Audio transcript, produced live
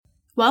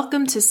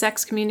Welcome to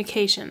Sex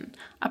Communication,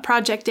 a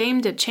project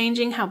aimed at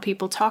changing how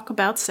people talk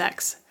about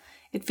sex.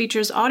 It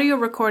features audio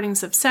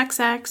recordings of sex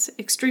acts,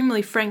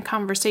 extremely frank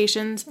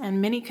conversations, and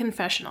mini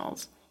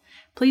confessionals.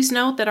 Please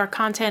note that our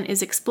content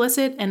is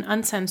explicit and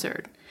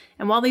uncensored,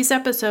 and while these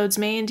episodes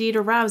may indeed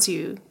arouse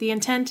you, the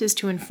intent is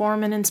to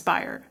inform and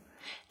inspire.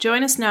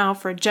 Join us now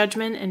for a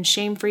judgment and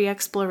shame-free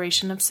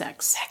exploration of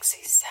sex.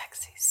 Sexy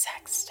sex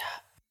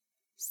stuff.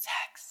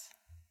 Sex.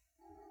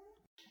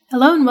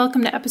 Hello and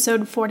welcome to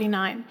episode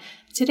 49.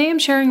 Today I'm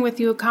sharing with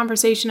you a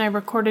conversation I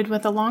recorded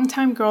with a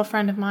longtime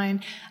girlfriend of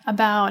mine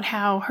about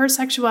how her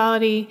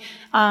sexuality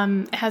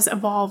has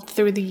evolved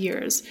through the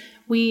years.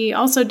 We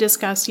also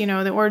discussed,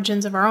 the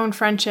origins of our own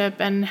friendship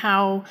and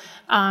how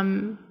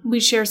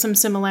we share some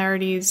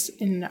similarities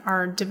in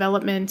our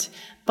development,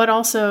 but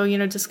also,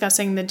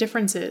 discussing the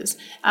differences.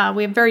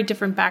 We have very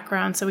different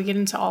backgrounds, so we get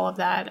into all of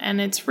that.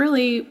 And it's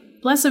really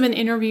less of an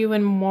interview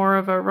and more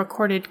of a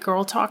recorded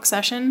girl talk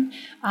session.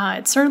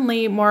 It's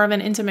certainly more of an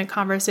intimate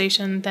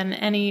conversation than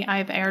any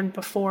I've aired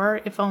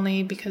before, if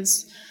only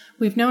because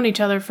we've known each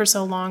other for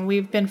so long.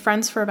 We've been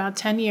friends for about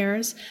 10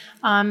 years,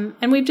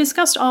 and we've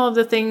discussed all of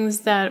the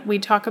things that we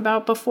talk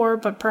about before,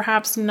 but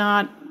perhaps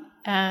not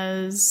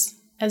as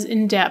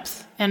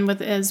in-depth and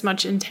with as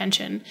much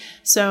intention.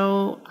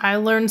 So I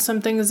learned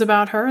some things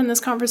about her in this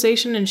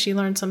conversation, and she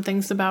learned some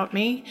things about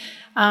me.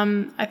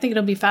 I think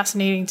it'll be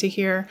fascinating to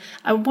hear.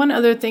 One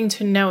other thing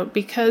to note,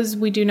 because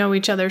we do know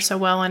each other so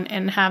well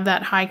and have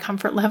that high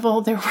comfort level,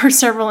 there were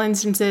several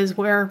instances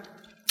where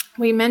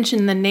we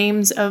mentioned the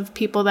names of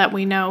people that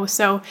we know.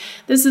 So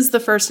this is the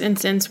first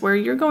instance where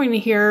you're going to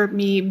hear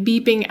me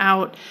beeping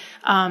out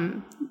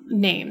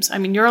names. I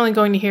mean, you're only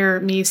going to hear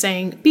me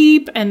saying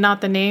beep and not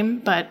the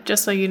name, but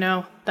just so you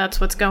know, that's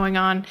what's going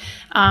on.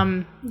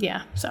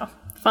 So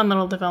fun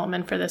little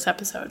development for this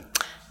episode.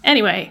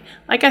 Anyway,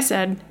 like I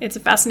said, it's a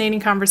fascinating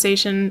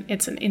conversation.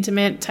 It's an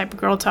intimate type of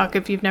girl talk.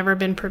 If you've never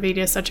been privy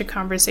to such a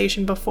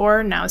conversation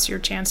before, now's your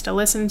chance to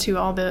listen to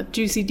all the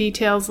juicy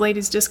details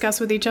ladies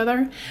discuss with each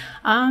other.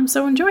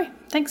 So enjoy.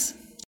 Thanks.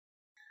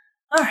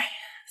 All right.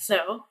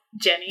 So,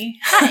 Jenny.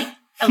 Hi.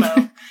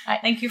 Hello. Hi.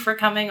 Thank you for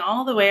coming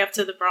all the way up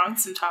to the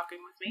Bronx and talking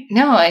with me.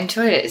 No, I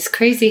enjoyed it. It's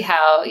crazy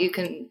how you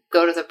can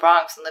go to the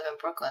Bronx and live in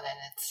Brooklyn and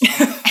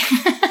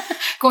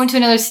it's going to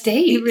another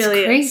state. It really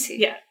it's crazy. is.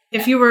 Yeah.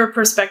 If you were a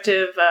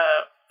prospective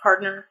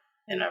partner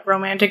in a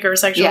romantic or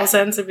sexual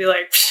sense, it'd be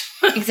like,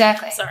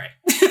 exactly. Sorry.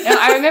 No,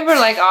 I remember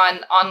like on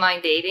online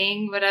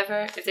dating,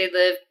 whatever, if they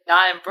live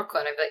not in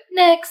Brooklyn, I'd be like,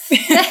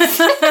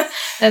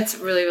 next. That's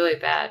really, really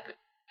bad. But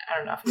I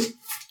don't know if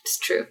it's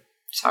true.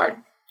 It's hard.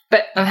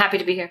 But I'm happy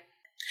to be here.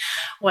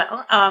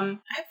 Well, I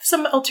have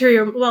some not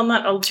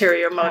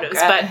ulterior motives,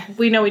 but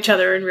we know each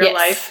other in real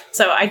life.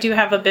 So I do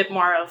have a bit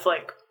more of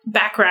like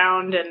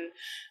background and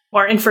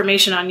more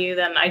information on you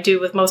than I do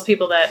with most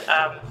people that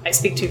I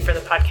speak to for the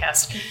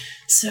podcast.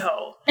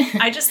 So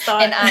I just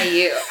thought... And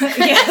you.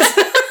 Yes.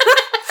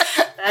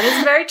 That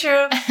is very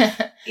true.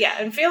 Yeah,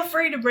 and feel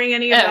free to bring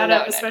any of that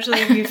up,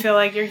 especially if you feel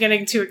like you're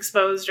getting too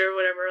exposed or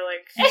whatever.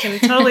 Like, you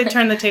can totally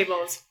turn the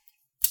tables.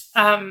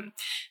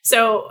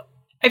 So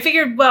I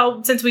figured,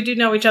 well, since we do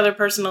know each other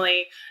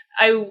personally,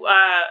 I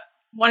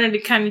wanted to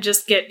kind of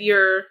just get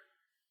your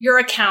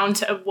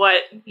account of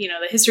what,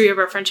 the history of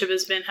our friendship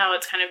has been, how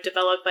it's kind of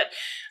developed, but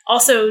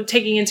also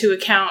taking into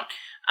account,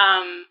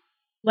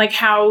 like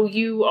how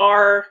you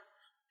are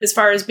as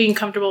far as being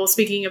comfortable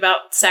speaking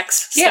about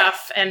sex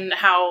stuff and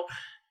how,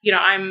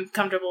 I'm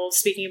comfortable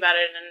speaking about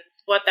it and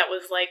what that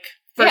was like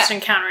first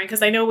encountering.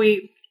 Because I know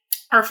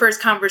our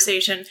first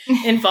conversation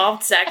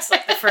involved sex,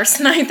 like the first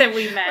night that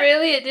we met.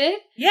 Really? It did?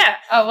 Yeah.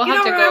 Oh, we'll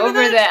have to go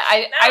over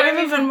that. I'm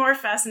even more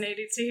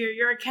fascinated to hear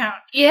your account.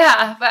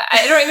 Yeah, but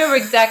I don't remember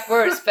exact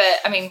words, but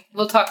I mean,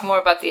 we'll talk more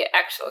about the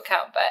actual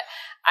account, but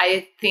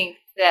I think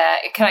that,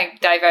 can I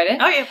dive right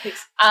in? Oh yeah,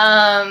 please.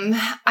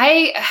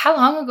 How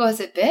long ago has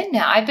it been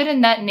now? I've been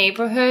in that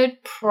neighborhood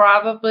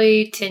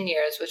probably 10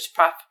 years, which is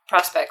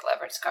Prospect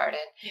Leverage Garden.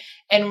 Yeah.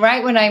 And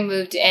right when I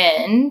moved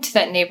into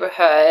that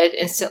neighborhood,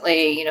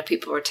 instantly,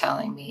 people were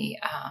telling me,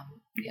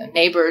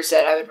 neighbors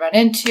that I would run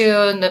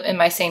into in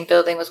my same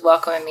building was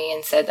welcoming me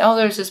and said, oh,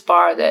 there's this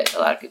bar that a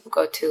lot of people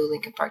go to,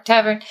 Lincoln Park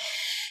Tavern.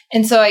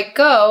 And so I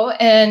go,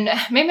 and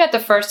maybe not the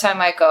first time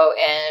I go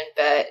in,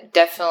 but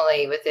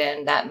definitely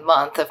within that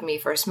month of me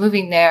first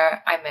moving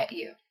there, I met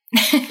you.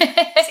 See,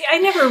 I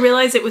never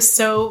realized it was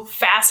so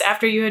fast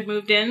after you had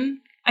moved in.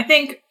 I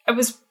think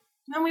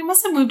we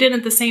must have moved in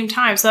at the same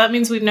time. So that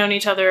means we've known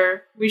each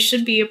other. We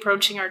should be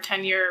approaching our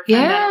 10-year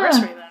friend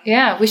anniversary then.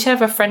 Yeah, we should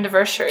have a friend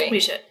anniversary.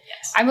 We should,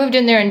 yes. I moved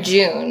in there in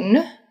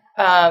June.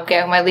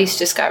 My lease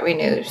just got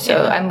renewed.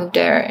 So I moved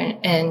there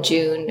in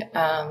June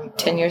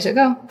 10 years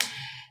ago.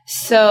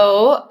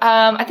 So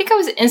I think I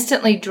was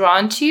instantly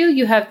drawn to you.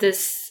 You have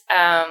this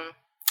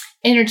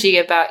energy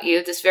about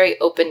you, this very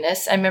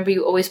openness. I remember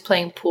you always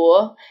playing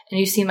pool, and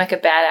you seemed like a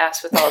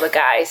badass with all the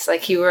guys.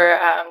 Like you were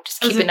just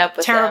keeping up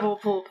with them. Terrible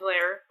pool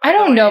player. I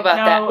don't know about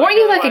that. Weren't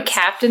you like a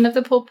captain of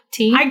the pool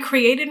team? I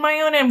created my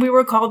own, and we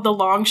were called the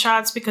Long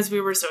Shots because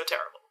we were so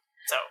terrible.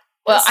 So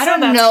Well, I don't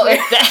know if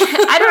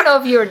that, I don't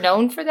know if you were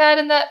known for that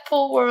in that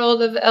whole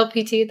world of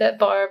LPT, that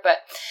bar, but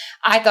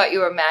I thought you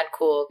were mad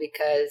cool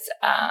because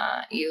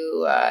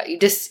you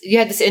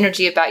had this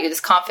energy about you, this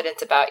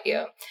confidence about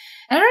you.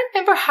 And I don't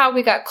remember how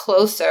we got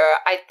closer.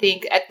 I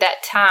think at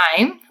that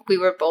time we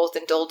were both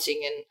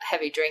indulging in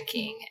heavy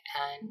drinking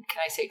and,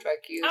 can I say, drug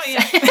use? Oh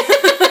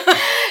yeah,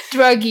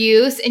 drug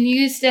use. And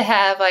you used to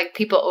have like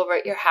people over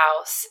at your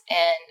house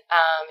and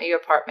at your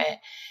apartment,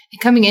 and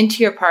coming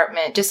into your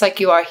apartment, just like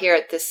you are here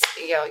at this,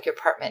 your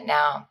apartment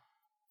now.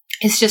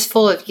 It's just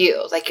full of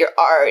you, like your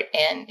art,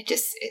 and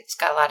it's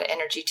got a lot of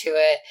energy to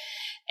it.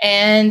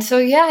 And so,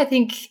 yeah, I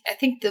think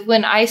that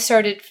when I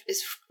started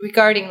is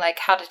regarding like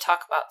how to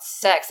talk about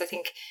sex,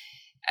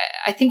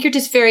 I think you're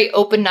just very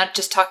open, not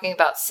just talking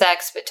about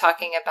sex, but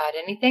talking about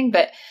anything.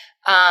 But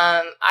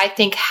I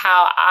think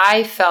how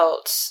I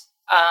felt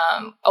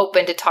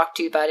open to talk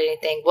to you about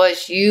anything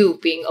was you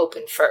being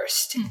open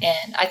first. Mm-hmm.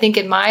 And I think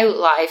in my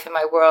life, in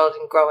my world,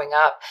 and growing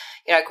up,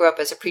 I grew up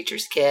as a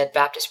preacher's kid,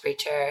 Baptist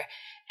preacher.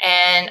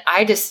 And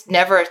I just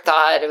never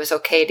thought it was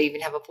okay to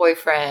even have a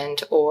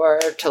boyfriend or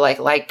to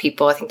like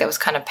people. I think that was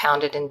kind of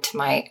pounded into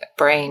my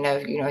brain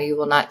of, you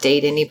will not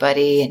date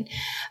anybody. And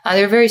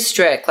they were very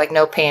strict, like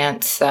no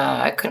pants.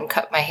 I couldn't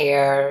cut my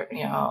hair,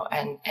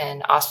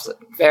 and also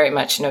very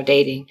much no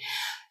dating.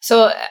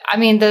 So, I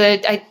mean,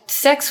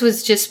 sex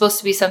was just supposed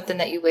to be something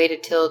that you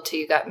waited till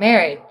you got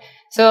married.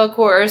 So, of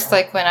course,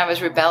 like when I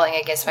was rebelling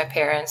against my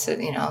parents at,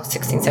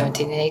 16,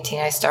 17, and 18,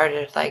 I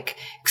started like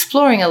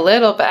exploring a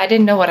little, but I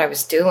didn't know what I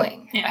was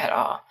doing at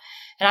all.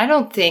 And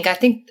I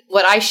think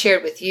what I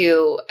shared with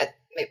you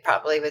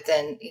probably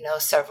within,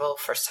 several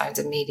first times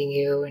of meeting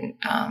you and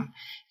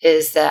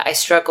is that I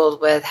struggled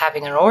with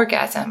having an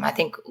orgasm. I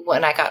think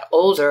when I got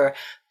older,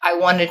 I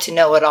wanted to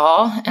know it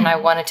all and I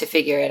wanted to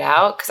figure it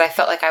out because I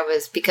felt like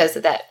because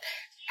of that,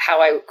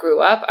 how I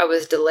grew up, I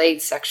was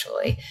delayed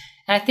sexually.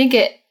 And I think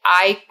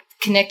I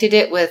connected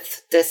it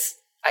with this,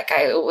 like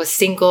I was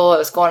single, I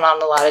was going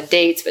on a lot of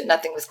dates, but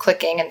nothing was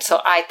clicking. And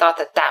so I thought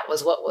that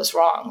was what was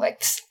wrong.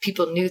 Like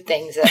people knew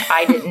things that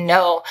I didn't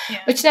know,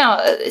 which now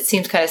it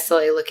seems kind of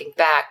silly looking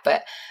back.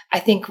 But I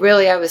think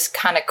really I was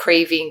kind of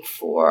craving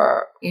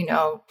for,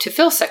 to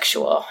feel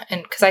sexual.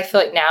 And because I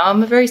feel like now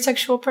I'm a very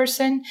sexual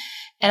person.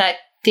 And I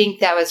think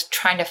that was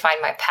trying to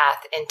find my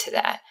path into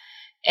that.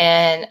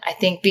 And I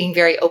think being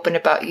very open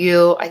about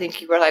you, I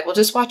think you were like, well,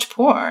 just watch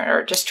porn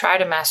or just try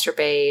to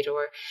masturbate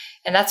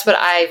and that's what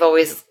I've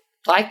always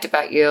liked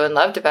about you and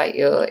loved about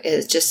you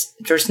is just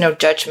there's no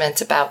judgments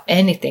about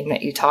anything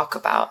that you talk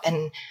about.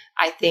 And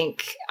I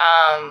think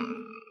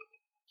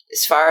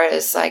as far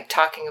as like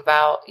talking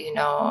about,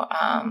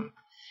 I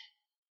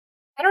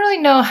don't really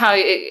know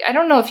I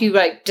don't know if you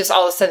like just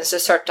all of a sudden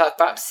just start to talk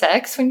about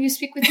sex when you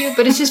speak with you,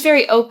 but it's just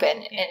very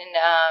open.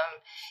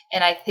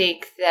 And I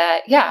think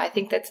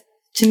that's,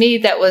 to me,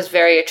 that was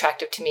very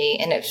attractive to me.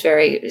 And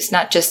it's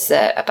not just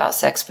about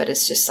sex, but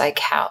it's just like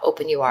how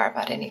open you are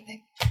about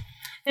anything.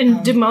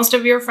 And do most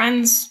of your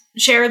friends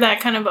share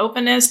that kind of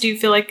openness? Do you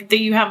feel like that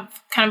you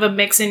have kind of a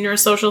mix in your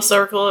social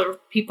circle of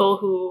people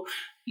who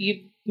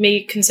you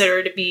may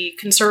consider to be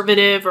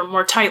conservative or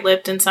more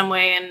tight-lipped in some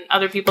way, and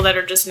other people that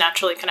are just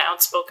naturally kind of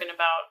outspoken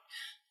about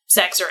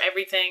sex or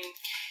everything?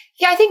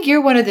 Yeah, I think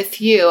you're one of the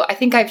few. I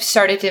think I've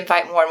started to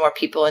invite more and more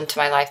people into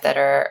my life that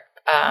are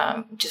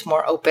just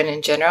more open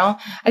in general.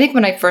 I think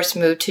when I first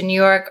moved to New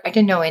York, I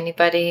didn't know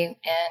anybody,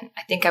 and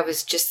I think I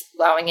was just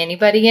allowing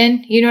anybody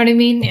in, you know what I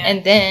mean? Yeah.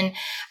 And then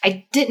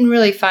I didn't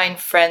really find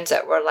friends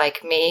that were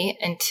like me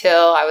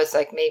until I was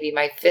like maybe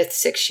my 5th,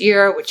 6th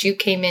year, which you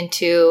came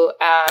into.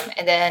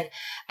 And then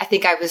I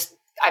think I'm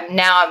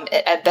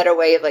a better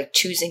way of like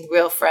choosing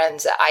real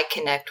friends that I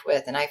connect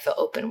with and I feel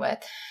open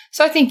with.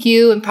 So I think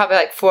you and probably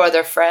like 4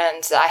 other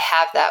friends that I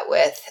have that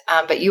with,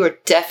 but you were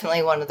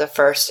definitely one of the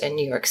first in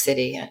New York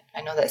City.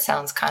 I know that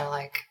sounds kind of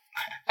like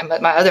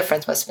my other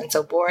friends must have been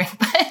so boring,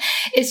 but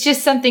it's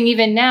just something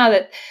even now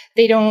that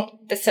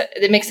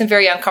that makes them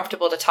very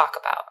uncomfortable to talk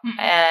about. Mm-hmm.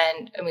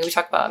 And I mean, we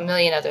talk about a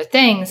million other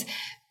things,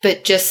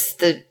 but just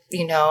the,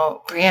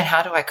 Brianne,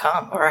 how do I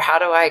come? Or how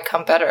do I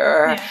come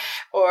better?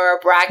 Or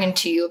bragging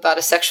to you about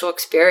a sexual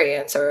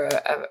experience or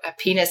a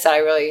penis that I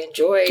really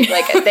enjoyed.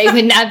 Like they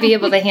would not be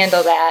able to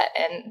handle that.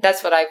 And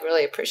that's what I've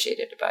really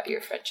appreciated about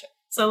your friendship.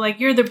 So like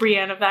you're the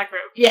Brianne of that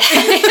group. Yeah.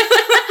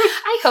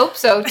 I hope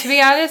so, to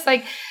be honest.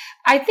 Like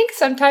I think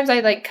sometimes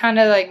I like kind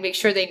of like make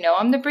sure they know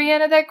I'm the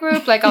Brianne of that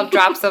group. Like I'll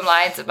drop some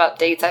lines about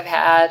dates I've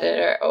had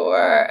and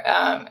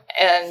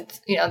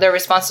their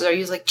responses are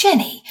usually like,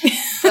 Jenny.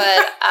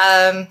 But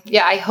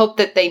I hope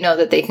that they know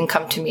that they can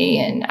come to me,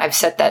 and I've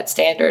set that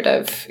standard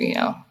of,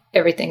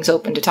 everything's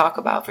open to talk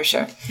about for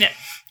sure. Yeah.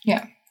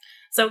 Yeah.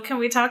 So can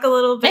we talk a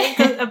little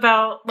bit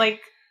about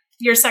like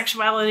your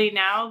sexuality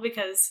now,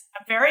 because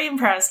I'm very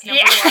impressed.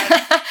 Number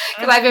one.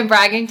 Because I've been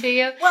bragging to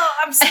you. Well,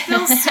 I'm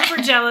still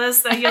super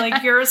jealous that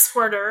you're a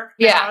squirter.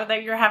 Now,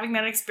 that you're having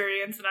that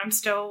experience, and I'm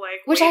still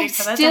like, which I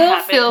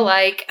still feel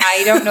like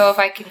I don't know if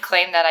I can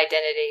claim that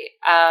identity.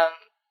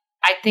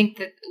 I think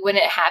that when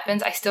it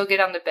happens, I still get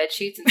on the bed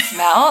sheets and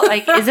smell.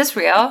 Like, is this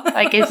real?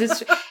 Like,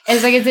 is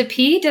it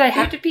pee? Did I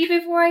have to pee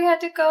before I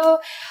had to go?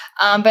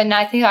 But no,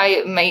 I think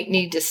I might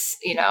need to,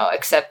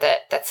 accept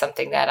that that's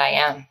something that I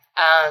am.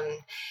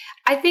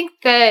 I think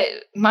that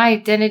my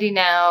identity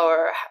now,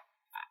 or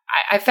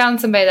I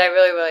found somebody that I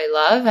really, really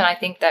love, and I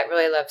think that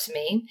really loves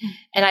me.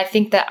 And I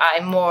think that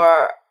I'm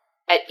more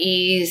at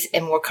ease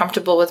and more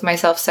comfortable with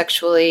myself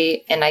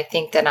sexually. And I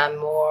think that I'm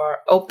more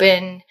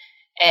open.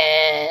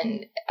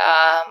 And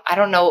I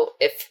don't know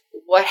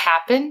what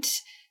happened,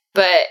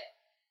 but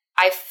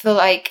I feel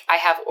like I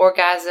have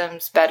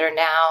orgasms better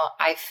now.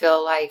 I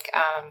feel like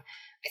I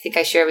think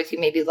I shared with you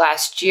maybe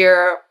last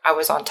year I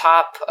was on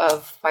top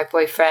of my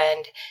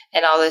boyfriend,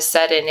 and all of a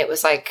sudden it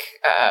was like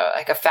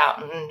a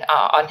fountain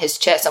on his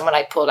chest. And when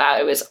I pulled out,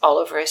 it was all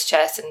over his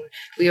chest, and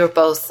we were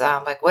both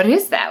like, "What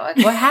is that? Like,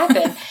 what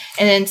happened?"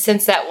 And then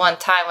since that one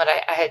time when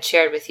I had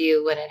shared with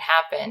you when it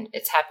happened,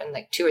 it's happened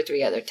like 2 or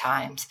 3 other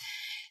times.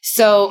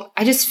 So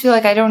I just feel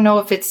like I don't know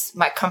if it's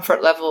my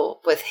comfort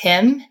level with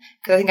him,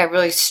 because I think I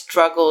really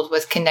struggled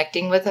with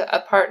connecting with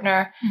a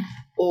partner,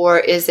 or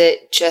is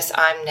it just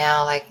I'm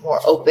now like more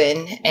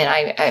open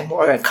and I'm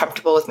more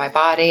comfortable with my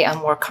body. I'm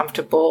more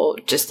comfortable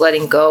just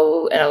letting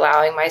go and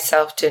allowing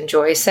myself to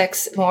enjoy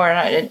sex more in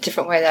a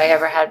different way that I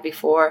ever had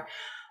before.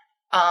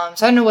 So I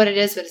don't know what it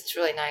is, but it's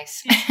really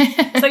nice.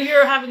 So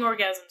you're having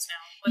orgasms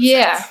now.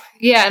 Yeah.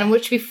 And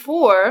which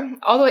before,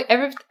 all the way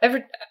ever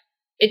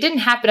it didn't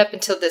happen up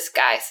until this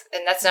guy.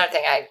 And that's another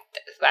thing. I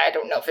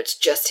don't know if it's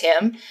just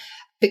him,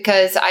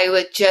 because I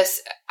would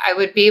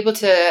be able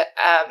to,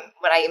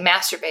 when I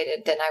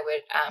masturbated, then I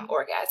would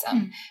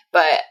orgasm,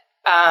 but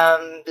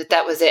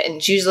that was it. And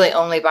it's usually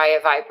only by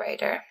a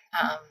vibrator.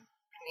 Am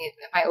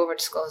I over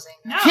disclosing?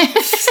 No.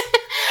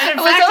 And in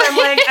fact, I'm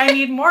like, I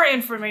need more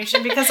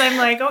information, because I'm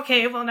like,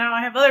 okay, well now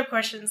I have other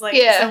questions. Like,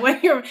 so when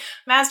you're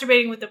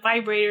masturbating with the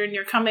vibrator and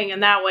you're coming in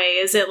that way,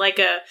 is it like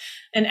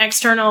an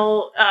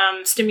external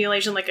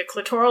stimulation, like a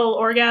clitoral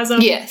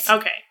orgasm? Yes.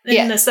 Okay.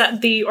 And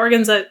the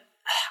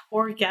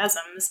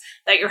orgasms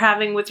that you're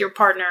having with your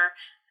partner,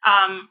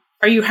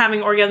 are you having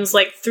orgasms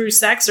like through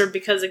sex, or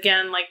because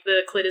again, like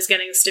the clit is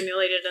getting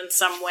stimulated in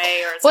some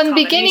way, or it's in the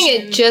beginning,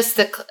 it's just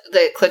the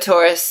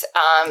clitoris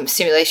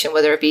stimulation,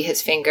 whether it be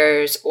his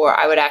fingers, or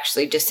I would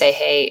actually just say,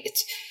 hey,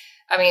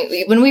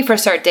 when we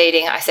first started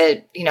dating, I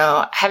said,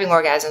 having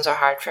orgasms are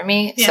hard for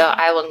me. Yeah. So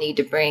I will need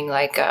to bring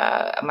like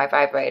my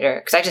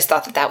vibrator, because I just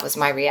thought that was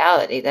my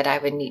reality, that I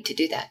would need to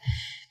do that.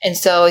 And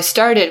so it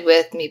started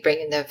with me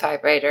bringing the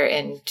vibrator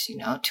in, to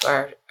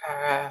our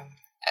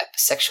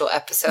sexual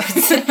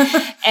episodes.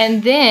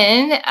 And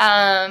then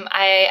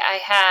I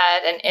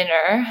had an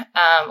inner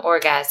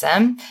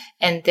orgasm,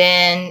 and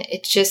then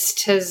it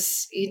just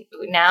has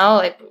now,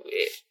 like,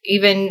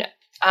 even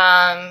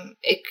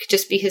it could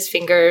just be his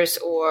fingers,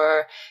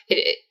 or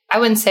I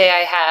wouldn't say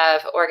I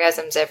have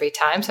orgasms every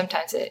time.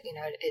 Sometimes it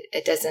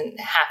doesn't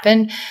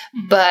happen,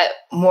 but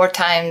more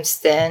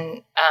times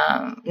than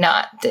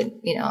not, that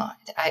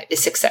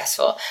it's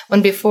successful.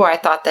 When before I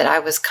thought that I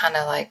was kind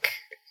of like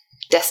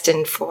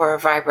destined for a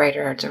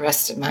vibrator the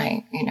rest of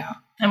my,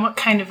 And what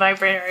kind of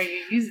vibrator are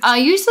you using?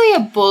 Usually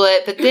a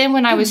bullet, but then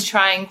when I was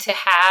trying to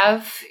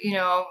have,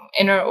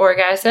 inner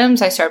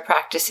orgasms, I started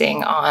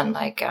practicing on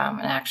like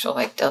an actual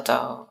like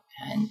dildo.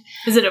 And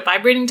is it a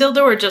vibrating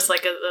dildo, or just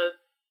like a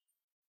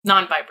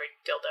non-vibrating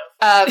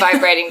dildo?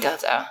 Vibrating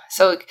dildo.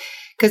 So,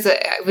 because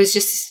I was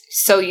just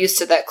so used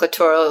to that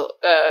clitoral,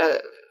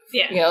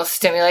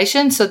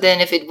 stimulation. So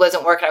then if it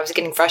wasn't working, I was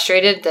getting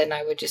frustrated, then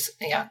I would just,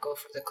 go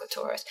for the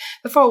clitoris.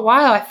 But for a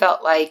while, I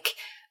felt like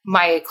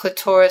my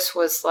clitoris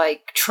was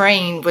like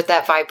trained with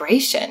that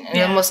vibration, and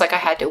almost like I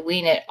had to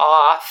wean it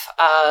off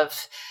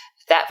of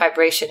that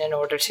vibration in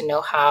order to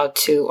know how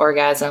to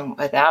orgasm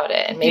without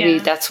it. And maybe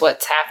that's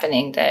what's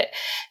happening, that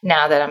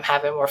now that I'm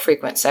having more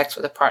frequent sex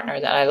with a partner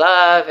that I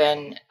love,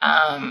 and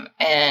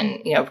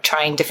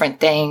trying different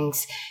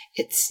things,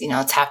 it's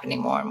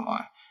happening more and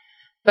more.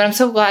 But I'm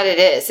so glad it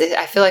is.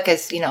 I feel like I'm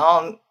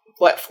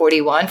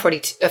 42,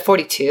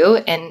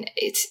 and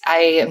I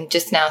am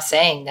just now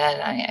saying that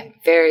I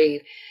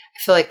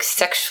feel like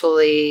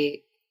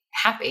sexually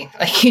happy,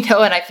 like,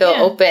 and I feel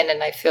open,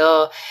 and I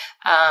feel,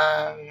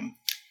 I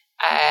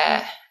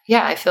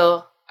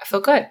feel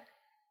good.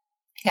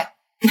 Yeah.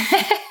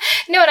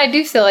 And I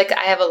do feel like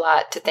I have a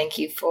lot to thank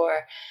you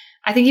for.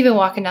 I think even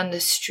walking down the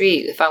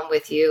street, if I'm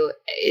with you,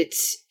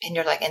 and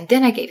you're like, and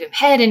then I gave him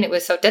head, and it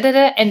was so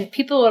da-da-da, and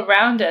people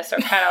around us are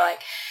kind of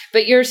like,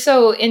 but you're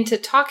so into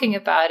talking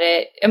about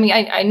it. I mean,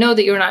 I know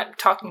that you're not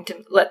talking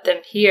to let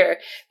them hear,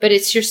 but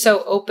you're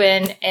so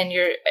open, and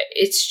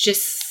it's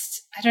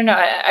just, I don't know.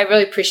 I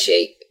really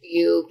appreciate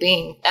you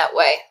being that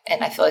way.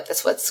 And I feel like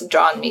that's what's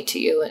drawn me to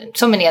you in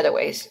so many other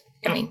ways.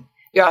 I mean,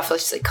 you're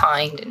obviously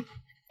kind. And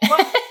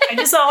well, I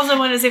just also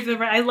want to say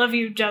I love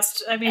you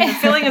the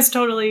feeling is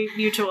totally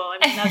mutual.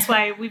 I mean, that's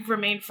why we've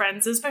remained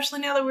friends, especially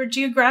now that we're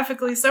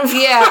geographically so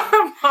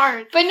far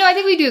apart. But no, I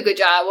think we do a good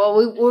job.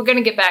 Well, we're going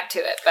to get back to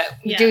it, but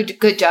we do a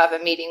good job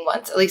of meeting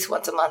at least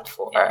once a month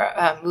for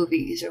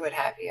movies or what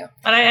have you.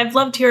 But I've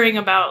loved hearing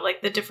about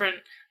like the different,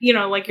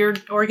 like your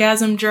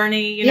orgasm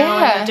journey,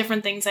 and the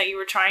different things that you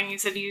were trying. You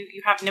said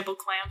you have nipple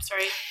clamps,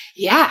 right?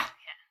 Yeah.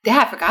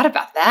 Yeah, I forgot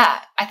about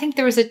that. I think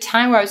there was a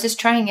time where I was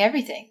just trying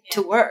everything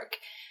to work.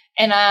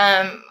 And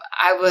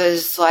I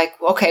was like,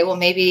 okay, well,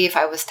 maybe if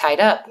I was tied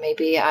up,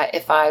 maybe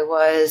if I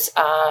was,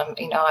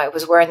 I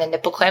was wearing the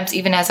nipple clamps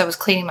even as I was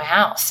cleaning my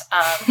house.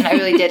 And I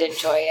really did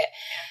enjoy it.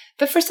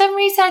 But for some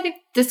reason, I think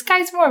this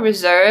guy's more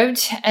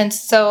reserved. And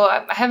so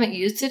I haven't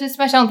used it as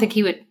much. I don't think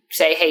he would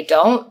say, hey,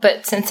 don't.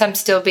 But since I'm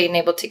still being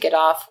able to get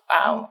off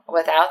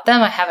without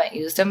them, I haven't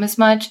used them as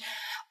much.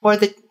 Or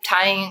the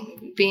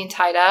being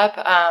tied up.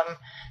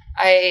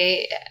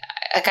 I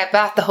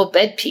bought the whole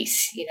bed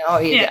piece,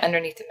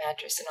 underneath the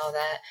mattress and all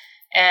that.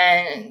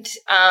 And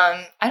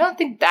I don't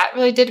think that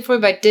really did it for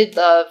me, but I did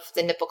love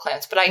the nipple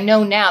clamps. But I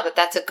know now that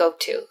that's a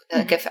go-to.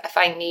 Like if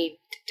I need,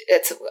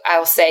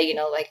 I'll say,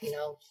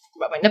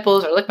 rub my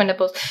nipples or lick my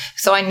nipples.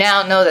 So I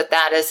now know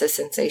that is a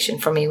sensation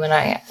for me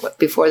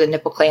before the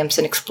nipple clamps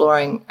and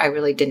exploring, I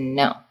really didn't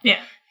know. Yeah.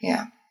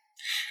 Yeah.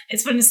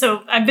 It's funny.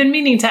 So I've been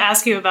meaning to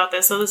ask you about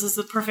this. So this is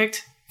the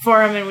perfect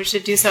forum in which to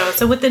do so.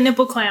 So with the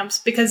nipple clamps,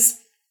 because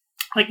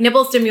like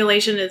nipple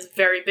stimulation is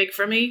very big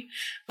for me,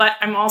 but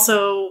I'm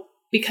also,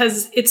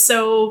 because it's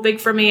so big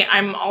for me,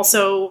 I'm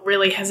also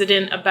really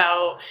hesitant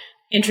about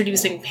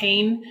introducing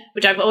pain,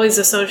 which I've always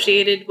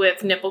associated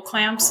with nipple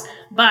clamps.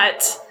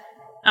 But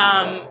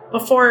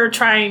before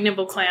trying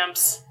nipple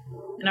clamps,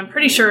 and I'm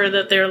pretty sure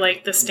that they're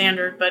like the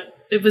standard, but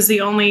it was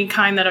the only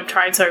kind that I've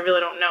tried, so I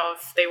really don't know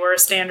if they were a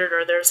standard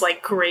or there's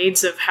like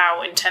grades of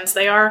how intense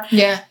they are.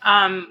 Yeah.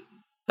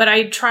 But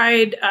I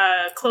tried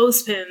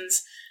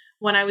clothespins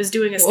when I was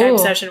doing a Skype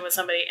session with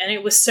somebody, and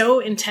it was so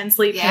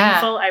intensely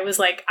painful. I was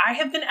like, I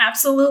have been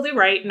absolutely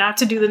right not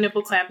to do the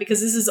nipple clamp because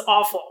this is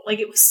awful. Like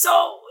it was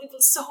so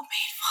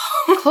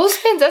painful.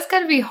 Clothespins, that's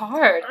gotta be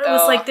hard. It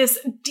was like this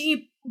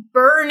deep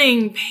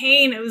burning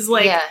pain. It was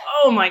like,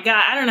 oh my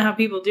God, I don't know how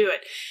people do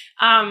it.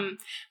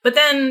 But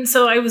then,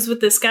 so I was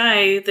with this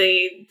guy,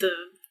 the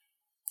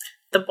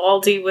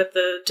baldy with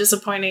the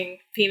disappointing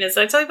penis.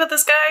 Did I tell you about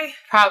this guy?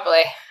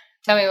 Probably.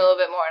 Tell me a little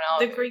bit more.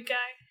 And the Greek guy?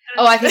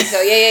 I think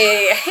so.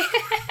 Yeah.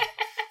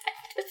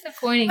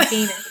 Disappointing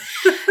penis.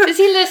 Does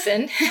he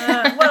listen?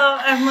 Well,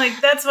 I'm like,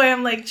 that's why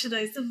I'm like, should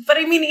I? But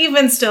I mean,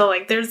 even still,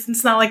 like,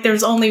 it's not like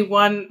there's only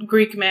one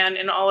Greek man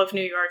in all of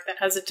New York that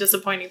has a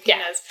disappointing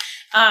penis.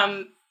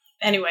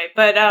 Anyway,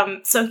 but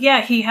so yeah,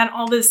 he had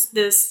all this.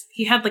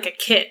 He had like a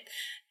kit.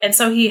 And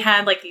so he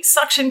had like these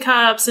suction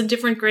cups and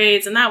different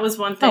grades, and that was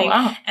one thing. Oh,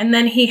 wow. And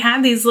then he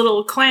had these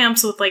little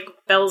clamps with like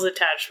bells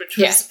attached, which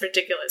was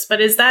ridiculous. But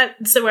is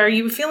that, so are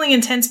you feeling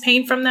intense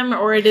pain from them,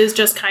 or it is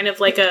just kind of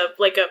like a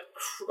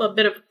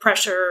bit of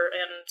pressure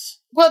and...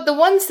 Well, the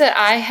ones that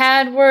I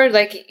had were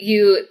like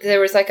there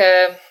was like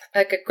a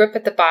grip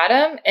at the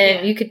bottom,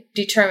 and you could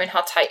determine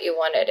how tight you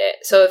wanted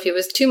it. So if it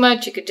was too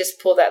much, you could just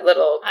pull that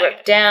little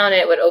grip down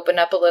and it would open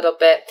up a little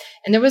bit.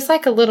 And there was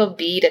like a little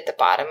bead at the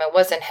bottom. It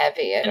wasn't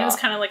heavy at all. And it was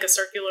kind of like a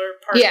circular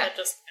part that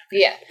just...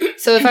 Yeah.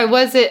 So if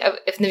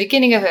if in the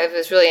beginning of it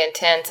was really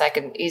intense, I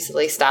could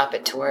easily stop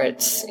it to where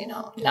it's,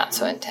 not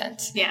so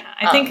intense. Yeah.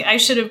 I think I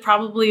should have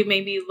probably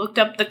maybe looked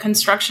up the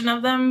construction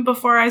of them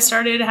before I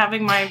started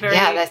having my very...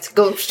 Yeah, let's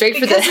go straight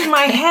for Because in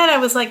my head, I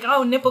was like,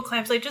 oh, nipple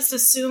clamps. I just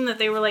assumed that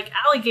they were like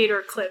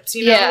alligator clips,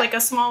 like a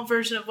small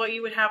version of what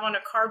you would have on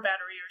a car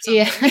battery or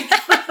something. Yeah.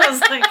 I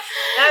was like,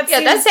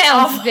 that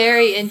sounds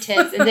very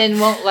intense and then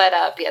won't let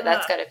up. Yeah,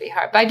 that's got to be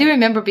hard. But I do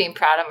remember being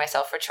proud of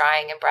myself for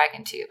trying and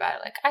bragging to you about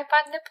it. Like, I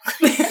bought nipple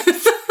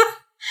clamps.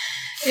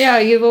 Yeah,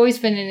 you've always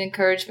been an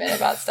encouragement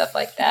about stuff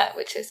like that,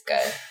 which is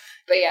good.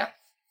 But yeah.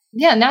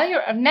 Now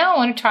I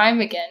want to try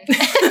them again.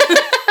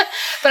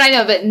 But I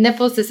know, but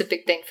nipples is a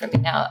big thing for me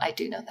now. I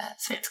do know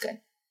that, so it's good.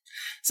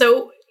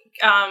 So,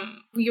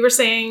 you were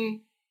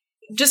saying,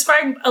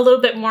 describe a little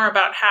bit more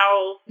about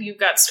how you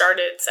got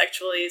started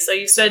sexually. So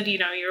you said, you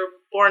were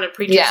born a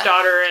preacher's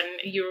daughter, and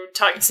you were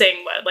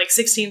saying what, like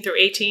 16 through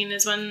 18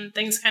 is when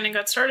things kind of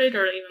got started,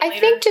 or even later? I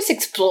think just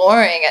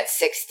exploring at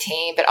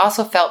 16, but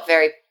also felt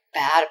very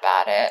bad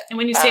about it. And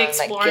when you say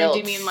exploring, like, do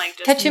you mean like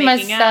just touching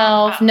making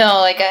myself? Out? No,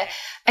 like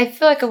I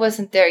feel like I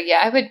wasn't there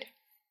yet. I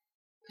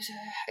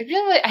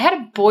had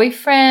a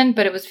boyfriend,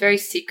 but it was very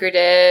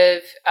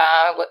secretive.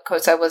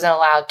 Because I wasn't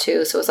allowed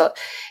to, so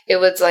it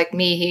was like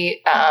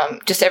me.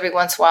 Just every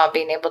once in a while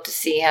being able to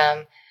see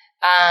him,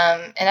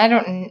 and I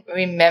don't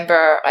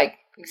remember like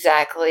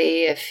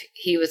exactly if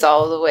he was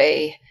all the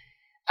way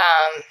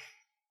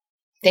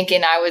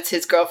thinking I was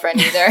his girlfriend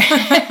either.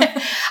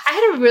 I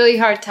had a really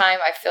hard time,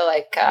 I feel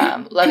like,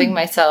 loving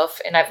myself.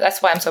 And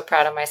that's why I'm so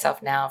proud of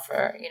myself now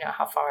for,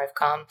 how far I've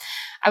come.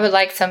 I would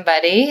like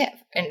somebody,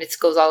 and this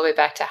goes all the way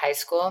back to high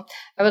school.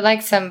 I would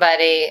like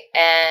somebody,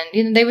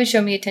 and, they would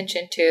show me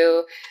attention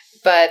too,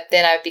 but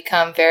then I would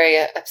become very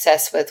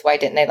obsessed with why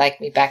didn't they like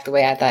me back the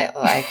way I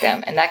liked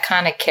them. And that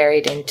kind of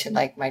carried into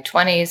like my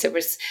 20s. It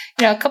was,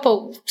 a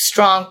couple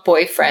strong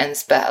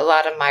boyfriends, but a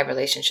lot of my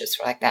relationships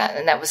were like that.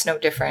 And that was no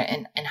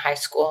different in high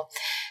school.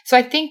 So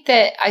I think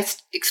that I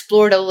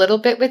explored a little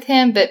bit with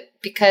him, but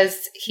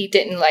because he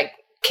didn't like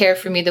care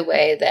for me the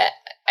way that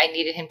I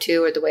needed him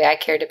to, or the way I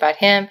cared about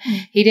him.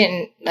 He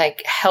didn't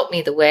like help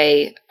me the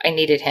way I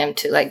needed him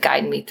to like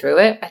guide me through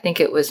it. I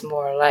think it was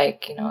more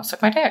like,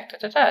 suck my dick, da,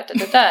 da, da, da,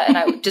 da, da, and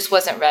I just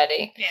wasn't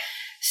ready. Yeah.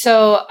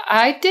 So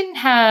I didn't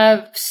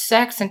have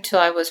sex until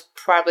I was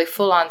probably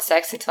full on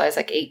sex until I was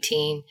like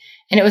 18.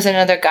 And it was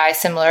another guy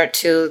similar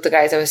to the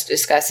guys I was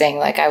discussing.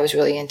 Like I was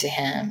really into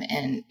him.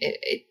 And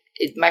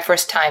my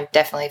first time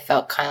definitely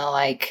felt kind of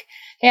like,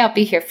 hey, I'll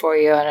be here for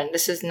you, and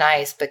this is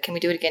nice, but can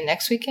we do it again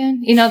next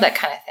weekend? That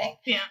kind of thing.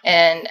 Yeah.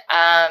 And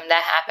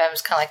that happened. It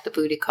was kind of like the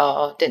booty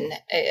call.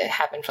 It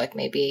happened for like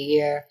maybe a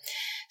year.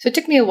 So it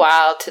took me a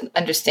while to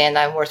understand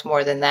that I'm worth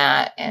more than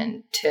that,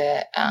 and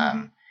to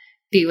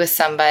be with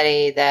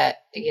somebody that,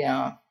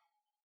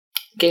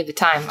 gave the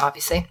time,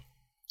 obviously.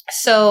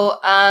 So,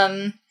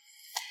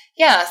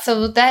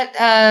 so that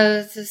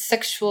the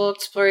sexual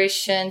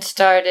exploration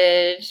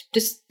started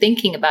just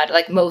thinking about it,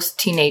 like most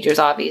teenagers,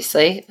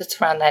 obviously.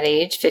 It's around that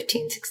age,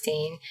 15,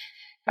 16,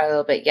 or a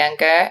little bit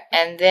younger.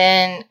 And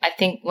then I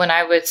think when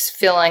I was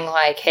feeling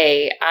like,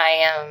 hey,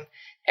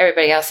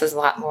 everybody else is a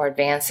lot more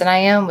advanced than I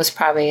am, was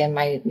probably in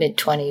my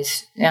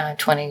mid-20s,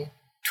 20,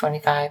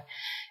 25.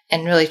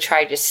 And really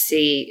tried to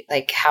see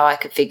like how I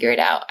could figure it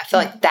out. I feel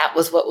like that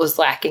was what was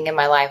lacking in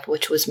my life,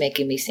 which was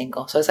making me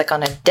single. So I was like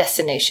on a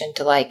destination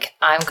to like,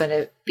 I'm going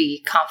to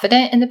be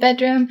confident in the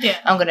bedroom. Yeah.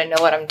 I'm going to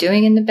know what I'm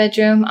doing in the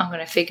bedroom. I'm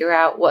going to figure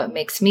out what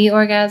makes me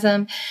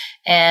orgasm.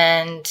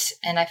 And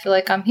I feel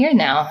like I'm here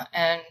now.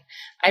 And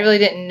I really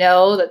didn't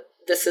know that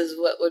this is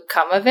what would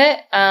come of it.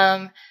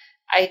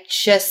 I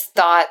just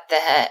thought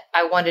that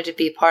I wanted to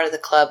be part of the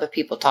club of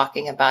people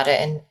talking about it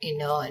and,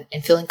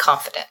 and feeling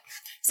confident.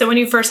 So when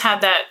you first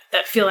had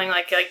that feeling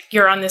like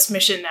you're on this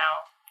mission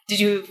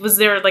now, was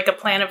there like a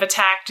plan of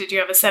attack? Did you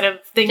have a set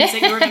of things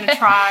that you were going to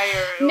try?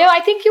 Or No,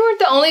 I think you weren't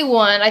the only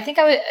one. I think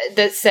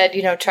that said,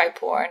 try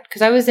porn,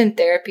 because I was in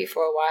therapy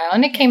for a while,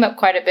 and it came up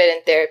quite a bit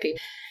in therapy.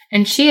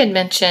 And she had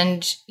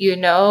mentioned,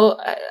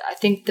 I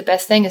think the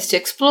best thing is to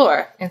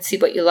explore and see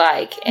what you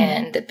like.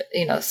 And,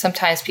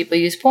 sometimes people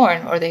use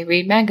porn, or they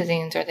read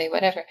magazines, or they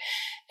whatever.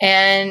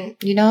 And,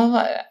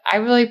 I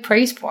really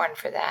praise porn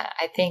for that.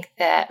 I think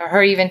that, or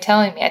her even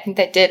telling me, I think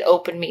that did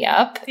open me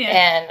up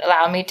and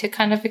allow me to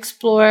kind of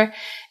explore,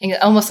 and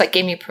almost like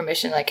gave me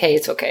permission, like, hey,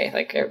 it's okay,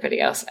 like everybody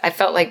else. I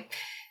felt like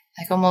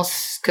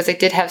almost, because I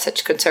did have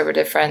such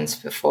conservative friends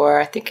before,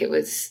 I think it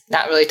was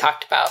not really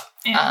talked about.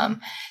 Yeah.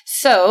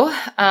 So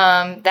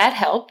that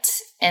helped.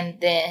 And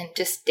then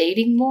just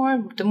dating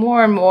more, the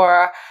more and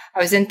more I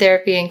was in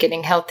therapy and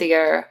getting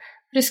healthier,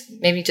 just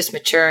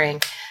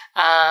maturing.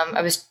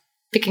 I was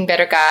picking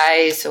better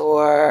guys,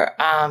 or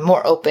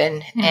more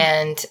open.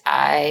 And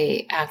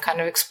I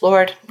kind of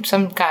explored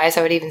some guys.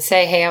 I would even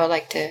say, hey, I would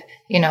like to,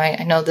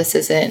 I know this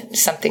isn't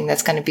something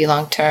that's going to be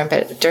long term,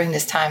 but during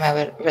this time, I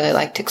would really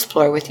like to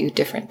explore with you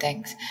different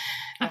things.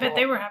 I bet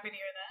they were happy to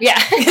hear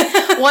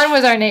that. Yeah. One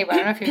was our neighbor. I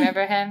don't know if you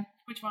remember him.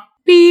 Which one?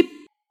 Beep.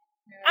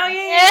 Oh,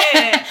 yeah.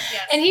 Yes.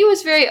 And he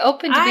was very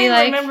open to be like...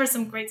 I remember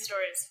some great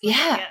stories.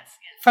 Yeah. Yes.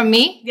 From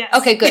me? Yes.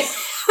 Okay, good.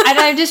 And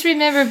I just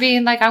remember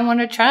being like, I want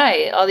to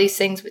try all these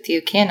things with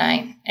you, can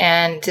I?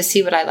 And to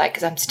see what I like,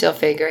 because I'm still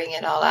figuring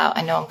it all out.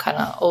 I know I'm kind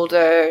of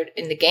older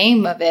in the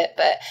game of it,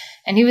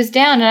 and he was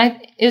down.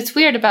 And it's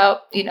weird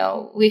about,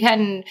 we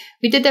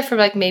did that for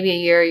like maybe a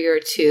year or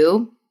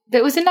two. But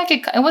it wasn't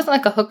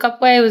like a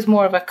hookup way. It was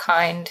more of a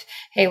kind,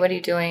 hey, what are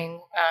you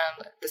doing?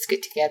 Let's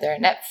get together.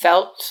 And that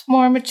felt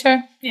more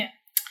mature. Yeah.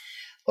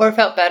 Or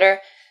felt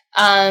better.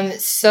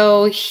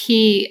 So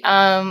he,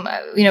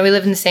 we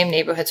live in the same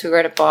neighborhood, so we were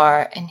at a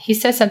bar, and he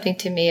said something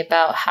to me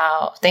about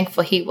how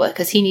thankful he was,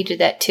 because he needed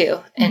that too.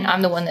 And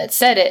I'm the one that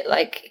said it,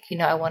 like,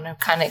 I want to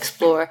kind of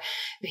explore.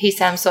 But he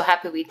said, I'm so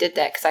happy we did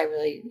that, because I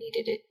really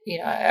needed it.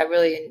 I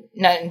really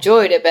not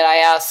enjoyed it, but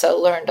I also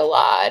learned a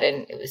lot,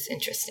 and it was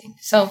interesting.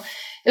 So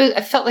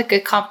I felt like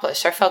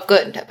accomplished. I felt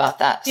good about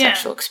that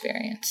sexual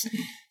experience.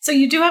 So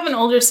you do have an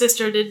older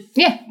sister.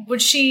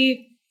 Would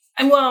she,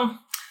 I'm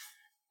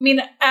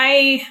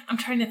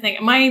trying to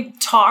think. My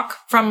talk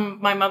from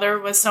my mother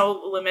was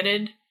so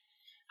limited,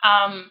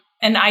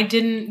 and I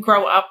didn't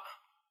grow up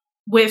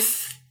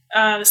with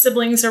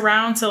siblings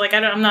around, so like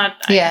I'm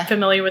not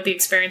familiar with the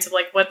experience of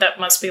like what that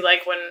must be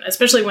like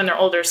especially when they're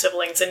older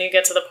siblings, and you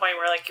get to the point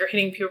where like you're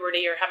hitting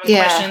puberty or having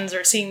questions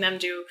or seeing them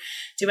do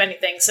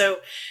anything. So,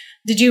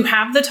 did you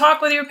have the talk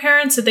with your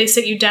parents? Did they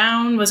sit you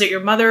down? Was it your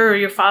mother or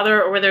your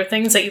father, or were there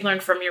things that you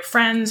learned from your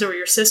friends or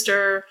your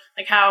sister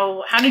Like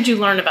how did you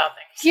learn about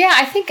things? Yeah,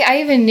 I think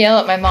I even yell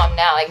at my mom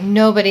now. Like,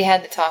 nobody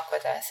had to talk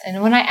with us.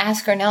 And when I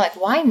ask her now, like,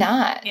 why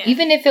not? Yeah.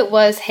 Even if it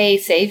was, hey,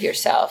 save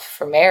yourself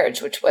for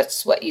marriage, which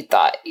was what you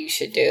thought you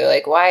should do.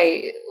 Like,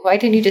 why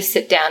didn't you just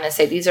sit down and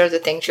say, these are the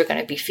things you're going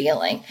to be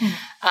feeling?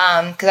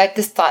 Because I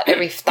just thought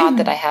every thought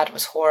that I had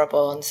was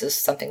horrible, and this is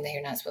something that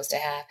you're not supposed to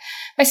have.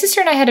 My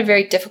sister and I had a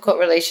very difficult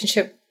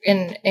relationship.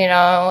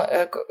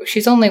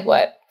 She's only,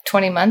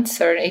 20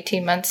 months or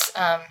 18 months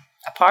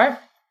apart.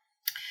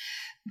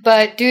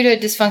 But due to a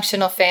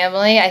dysfunctional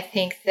family, I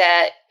think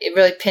that it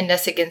really pinned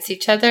us against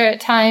each other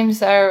at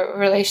times, our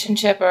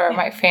relationship, or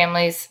my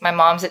parents'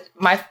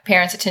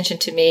 attention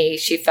to me,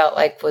 she felt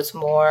like was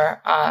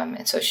more,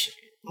 and so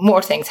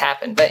more things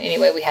happened. But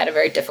anyway, we had a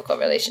very difficult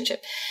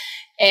relationship.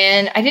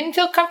 And I didn't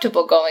feel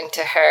comfortable going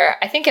to her.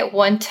 I think at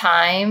one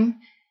time,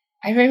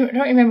 I don't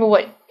remember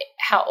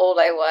how old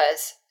I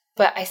was,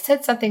 but I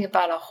said something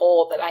about a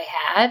hole that I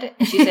had.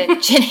 And she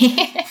said,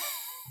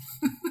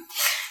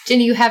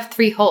 Jenny, you have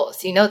 3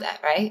 holes. You know that,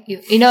 right?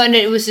 And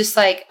it was just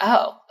like,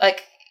 oh,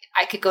 like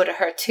I could go to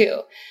her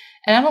too.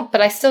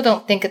 But I still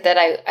don't think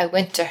that I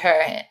went to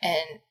her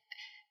and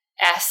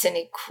asked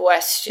any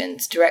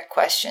direct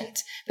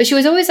questions. But she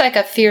was always like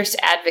a fierce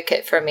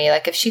advocate for me.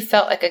 Like if she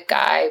felt like a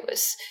guy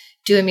was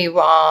doing me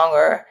wrong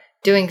or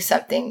doing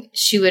something,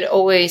 she would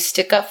always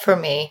stick up for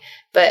me.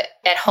 But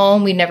at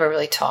home, we never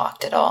really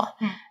talked at all.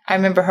 I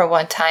remember her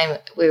one time,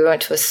 we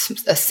went to a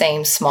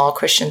same small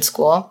Christian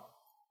school.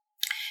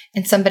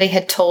 And somebody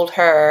had told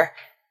her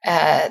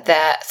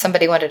that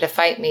somebody wanted to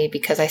fight me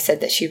because I said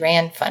that she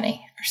ran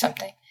funny or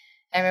something.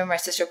 I remember my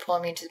sister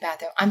pulling me into the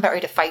bathroom. I'm about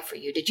ready to fight for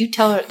you. Did you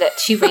tell her that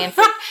she ran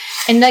funny?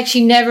 And like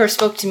she never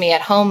spoke to me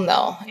at home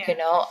though,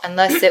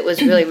 unless it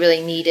was really,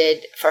 really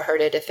needed for her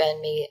to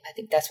defend me. I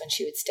think that's when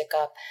she would stick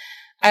up.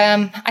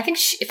 I think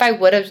if I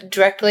would have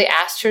directly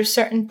asked her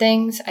certain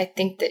things, I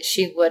think that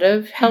she would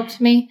have helped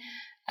me.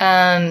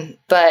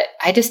 But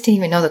I just didn't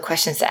even know the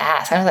questions to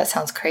ask. I know that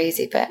sounds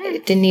crazy, but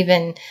it didn't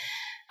even,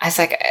 I was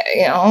like,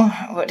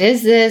 what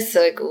is this?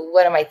 Like,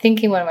 what am I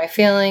thinking? What am I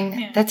feeling?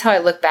 Yeah. That's how I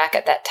look back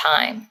at that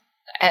time.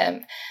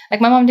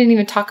 Like my mom didn't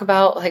even talk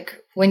about like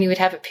when you would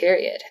have a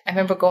period. I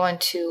remember going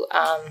to,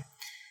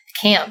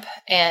 camp,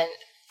 and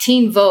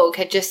Teen Vogue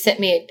had just sent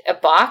me a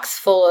box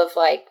full of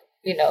like,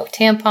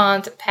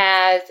 tampons and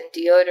pads and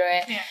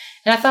deodorant. Yeah.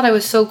 And I thought I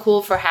was so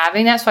cool for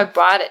having that. So I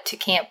brought it to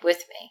camp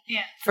with me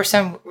for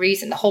some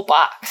reason, the whole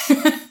box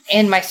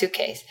in my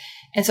suitcase.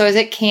 And so I was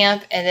at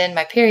camp, and then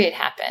my period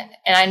happened.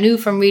 And I knew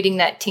from reading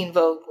that Teen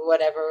Vogue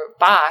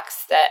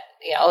box that,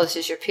 this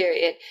is your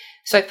period.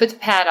 So I put the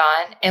pad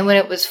on, and when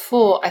it was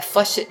full, I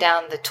flushed it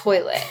down the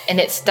toilet, and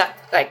it stuck.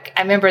 Like,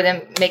 I remember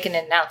them making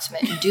an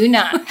announcement, do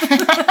not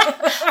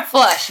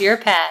flush your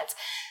pads.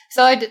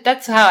 So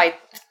that's how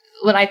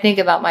when I think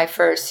about my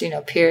first,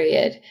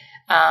 period,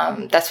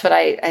 that's what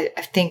I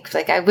think.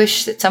 Like, I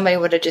wish that somebody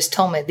would have just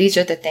told me these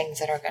are the things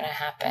that are going to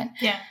happen.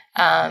 Yeah.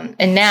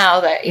 And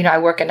now that, I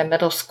work in a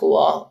middle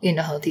school,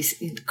 these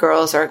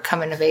girls are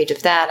coming of age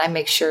of that. I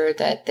make sure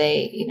that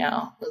they,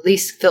 at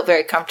least feel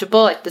very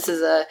comfortable. Like this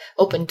is a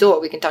open door.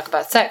 We can talk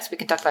about sex. We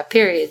can talk about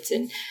periods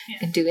and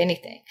do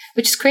anything,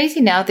 which is crazy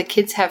now. The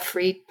kids have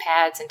free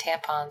pads and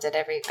tampons at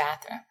every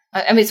bathroom.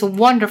 I mean, it's a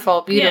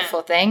wonderful,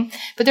 beautiful thing,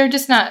 but they're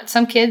just not,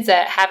 some kids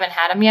that haven't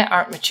had them yet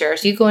aren't mature.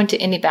 So you go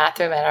into any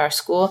bathroom at our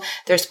school,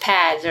 there's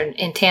pads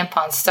and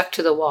tampons stuck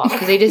to the wall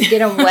because they just get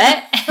them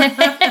wet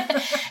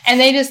and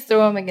they just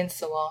throw them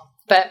against the wall.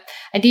 But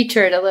I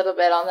detoured a little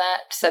bit on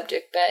that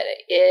subject,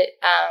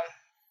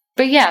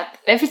 but yeah,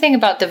 everything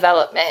about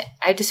development,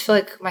 I just feel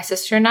like my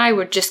sister and I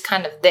were just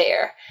kind of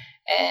there.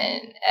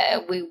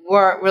 And we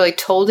weren't really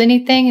told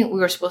anything. We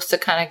were supposed to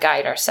kind of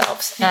guide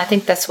ourselves. And I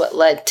think that's what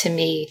led to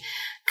me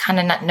kind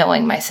of not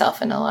knowing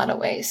myself in a lot of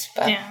ways.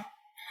 But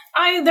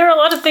there are a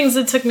lot of things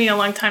that took me a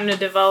long time to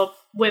develop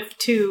with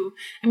too.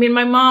 I mean,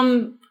 my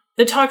mom,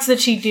 the talks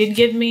that she did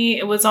give me,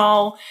 it was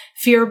all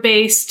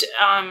fear-based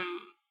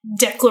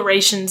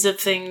declarations of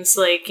things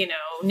like,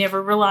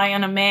 never rely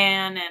on a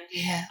man.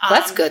 And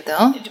that's good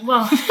though.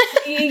 Well,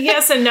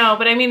 yes and no,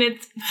 but I mean,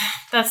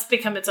 that's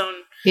become its own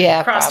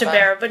cross to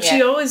bear. But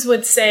she always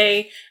would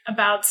say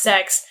about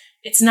sex,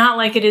 it's not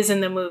like it is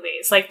in the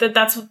movies. Like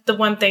that's the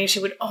one thing she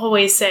would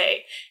always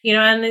say,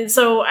 and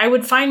so I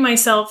would find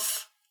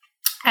myself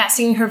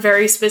asking her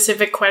very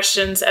specific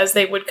questions as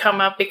they would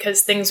come up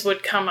because things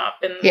would come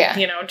up and,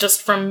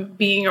 just from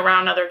being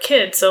around other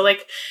kids. So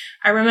like,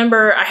 I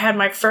remember I had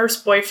my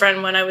first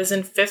boyfriend when I was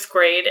in 5th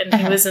grade and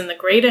he was in the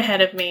grade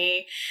ahead of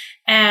me.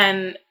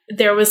 And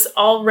there was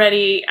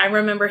already, I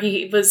remember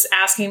he was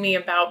asking me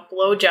about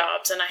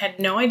blowjobs and I had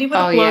no idea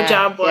what a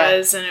blowjob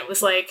was. And it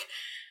was like,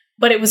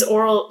 but it was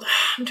oral.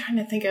 I'm trying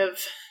to think of,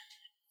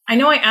 I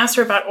know I asked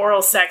her about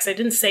oral sex. I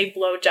didn't say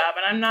blowjob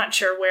and I'm not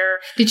sure where.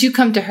 Did you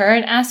come to her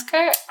and ask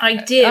her? I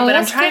did, but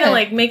I'm trying to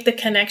like make the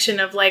connection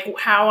of like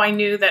how I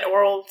knew that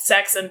oral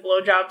sex and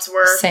blowjobs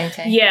were. Same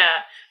thing. Yeah.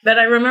 But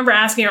I remember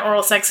asking her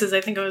oral sex because I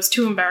think I was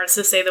too embarrassed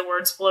to say the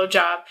words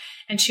blowjob.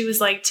 And she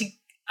was like,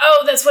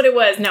 Oh, that's what it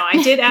was. No,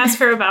 I did ask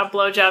her about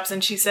blowjobs,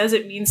 and she says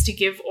it means to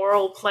give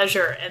oral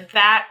pleasure. And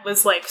that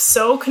was like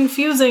so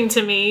confusing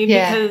to me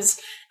because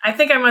I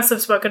think I must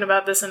have spoken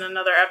about this in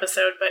another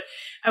episode, but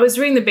I was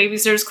reading the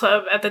Babysitters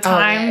Club at the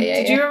time.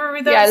 Did you ever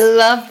read those? Yeah, I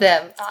love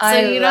them.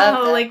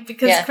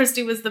 Because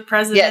Christy was the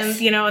president,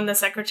 and the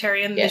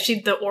secretary, and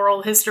the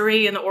oral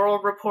history and the oral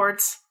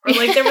reports. Or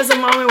like there was a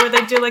moment where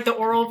they do like the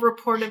oral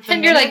report of the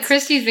And you're like,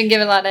 Christy's been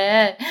given a lot of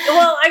head.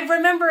 Well, I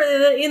remember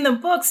in the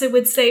books it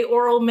would say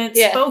oral meant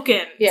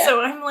spoken. Yeah.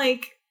 So I'm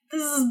like,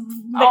 this is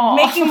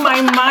making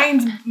my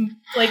mind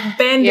like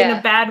bend in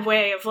a bad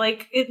way of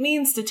like, it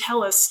means to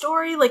tell a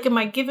story. Like, am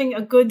I giving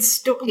a good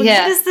story? Like,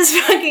 what does this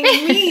fucking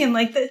mean?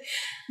 Like,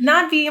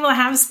 not being able to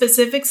have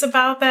specifics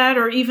about that,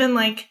 or even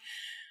like,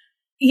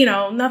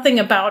 nothing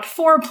about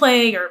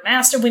foreplay or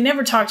we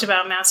never talked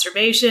about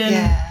masturbation.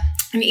 Yeah.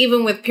 And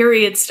even with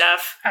period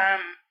stuff,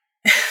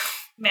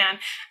 man,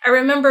 I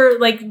remember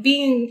like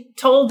being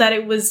told that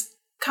it was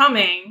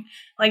coming,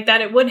 like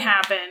that it would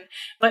happen,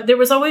 but there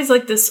was always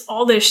like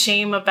all this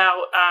shame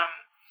about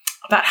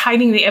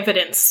hiding the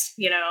evidence,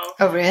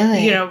 Oh,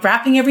 really?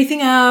 Wrapping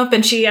everything up.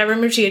 And I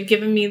remember she had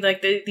given me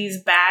like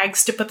these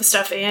bags to put the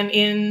stuff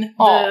in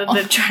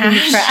the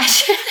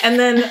trash. And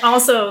then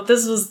also,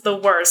 this was the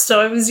worst.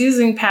 So I was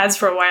using pads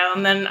for a while,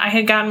 and then I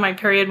had gotten my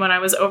period when I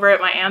was over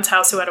at my aunt's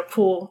house who had a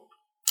pool.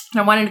 And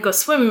I wanted to go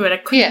swimming, but I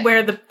couldn't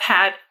wear the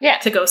pad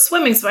to go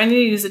swimming, so I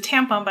needed to use a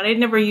tampon, but I'd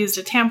never used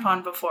a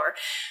tampon before.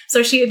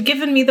 So she had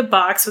given me the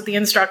box with the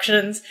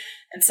instructions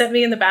and sent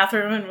me in the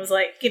bathroom and was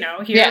like,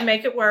 here to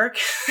make it work.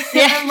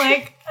 And I'm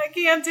like, I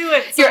can't do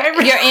it. So your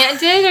aunt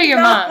did, or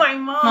your mom? My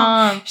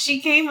mom.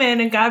 She came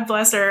in, and God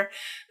bless her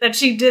that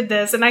she did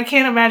this. And I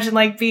can't imagine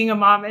like being a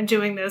mom and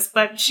doing this,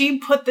 but she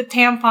put the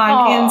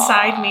tampon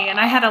inside me, and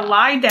I had to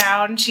lie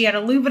down. She had to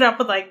lube it up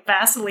with like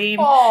Vaseline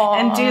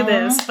and do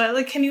this. But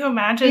like, can you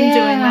imagine doing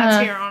that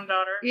to your own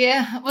daughter?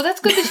 Yeah. Well,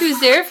 that's good that she was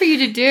there for you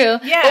to do.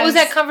 Yeah. What was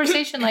that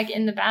conversation like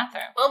in the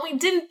bathroom? Well, we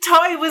didn't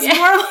talk. It was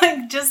more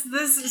like just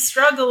this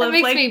struggle of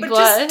like, but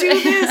just do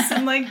this.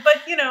 And like, but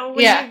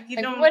when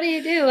you don't. What do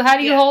you do? How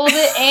do you hold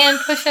it and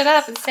push it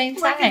up at the same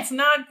time? Like, it's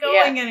not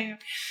going anywhere.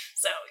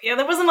 So,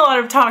 there wasn't a lot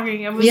of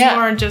talking. It was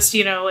more just,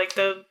 like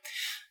the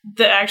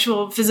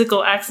actual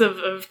physical acts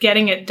of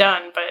getting it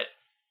done. But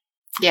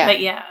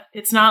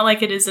it's not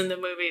like it is in the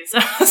movies.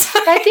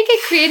 I think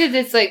it created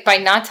this, like, by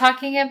not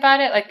talking about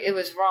it, like, it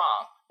was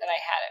wrong that I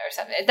had it or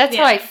something. That's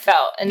how I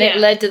felt. And it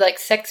led to, like,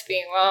 sex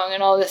being wrong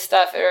and all this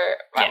stuff, or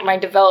my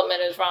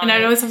development is wrong. And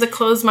I'd always have to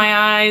close my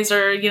eyes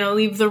or,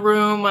 leave the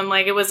room when,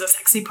 like, it was a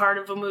sexy part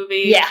of a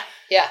movie. Yeah.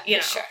 Yeah,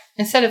 for sure.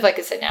 Instead of like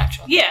it's a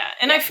natural. Yeah,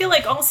 and I feel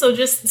like also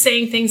just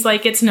saying things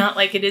like it's not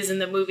like it is in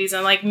the movies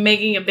and like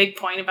making a big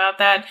point about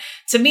that,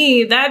 to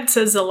me, that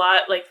says a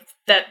lot, like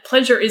that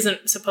pleasure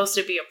isn't supposed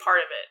to be a part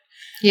of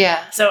it.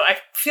 Yeah. So I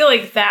feel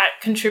like that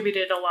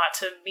contributed a lot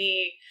to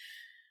me.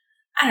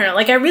 I don't know,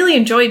 like I really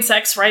enjoyed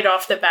sex right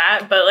off the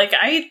bat, but like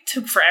I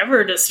took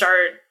forever to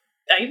start.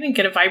 I didn't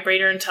get a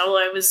vibrator until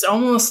I was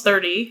almost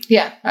 30.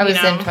 Yeah, I was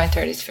into my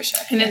 30s for sure.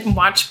 I didn't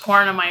watch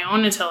porn on my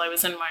own until I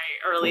was in my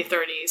early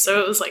 30s.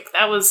 So it was like,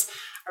 that was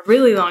a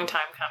really long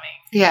time coming.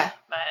 Yeah.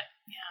 But,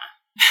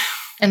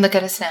 And look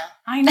at us now.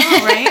 I know,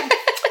 right?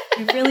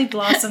 We really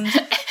blossomed.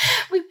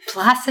 We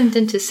blossomed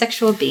into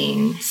sexual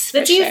beings.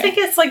 But do you think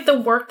it's like the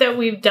work that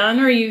we've done,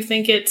 or you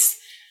think it's,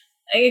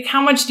 like,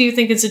 how much do you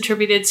think it's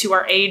attributed to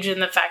our age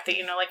and the fact that,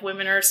 like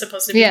women are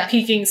supposed to be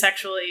peaking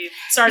sexually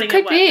starting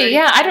at what? It could be,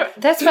 35?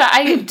 That's what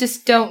I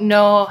just don't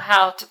know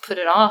how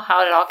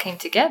it all came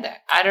together.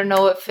 I don't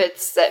know if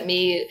it's that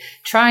me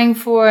trying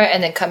for it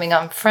and then coming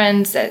on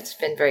friends that's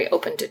been very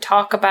open to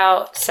talk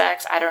about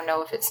sex. I don't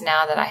know if it's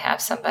now that I have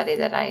somebody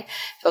that I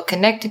feel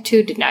connected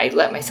to. Did I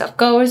let myself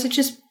go? Or is it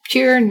just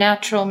pure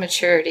natural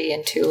maturity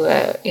into,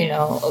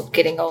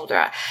 getting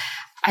older?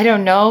 I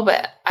don't know,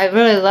 but I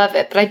really love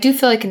it. But I do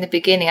feel like in the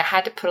beginning, I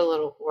had to put a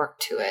little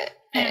work to it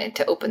and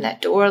to open that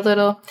door a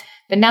little.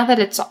 But now that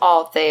it's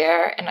all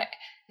there, and I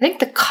think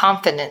the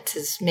confidence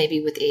is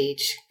maybe with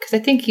age. Because I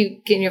think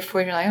you get in your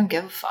 40s, you're like, I don't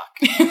give a fuck.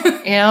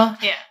 Yeah.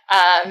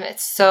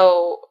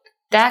 So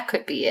that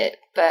could be it.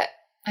 But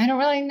I don't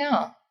really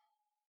know.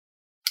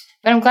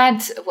 But I'm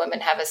glad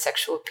women have a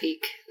sexual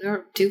peak.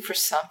 They're due for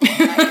something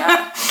like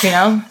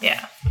that.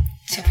 Yeah.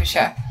 So for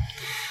sure.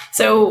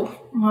 So,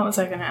 what was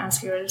I going to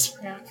ask you? I just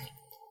forgot.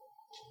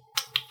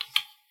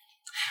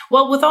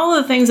 Well, with all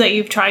the things that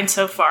you've tried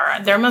so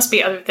far, there must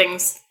be other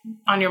things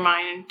on your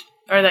mind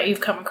or that you've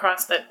come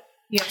across that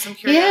you have some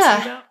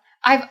curiosity about.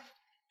 I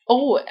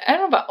don't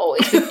know about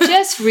always, but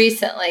just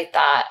recently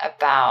thought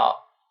about,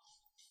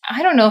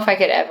 I don't know if I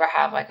could ever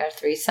have like a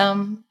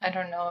threesome. I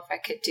don't know if I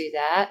could do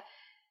that.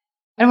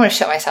 I don't want to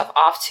shut myself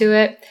off to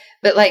it,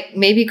 but like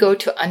maybe go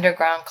to an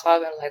underground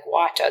club and like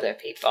watch other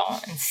people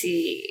and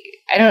see.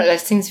 I don't know. That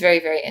seems very,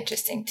 very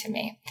interesting to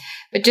me.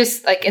 But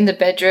just like in the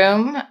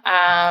bedroom,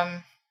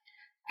 I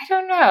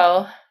don't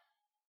know.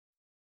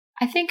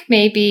 I think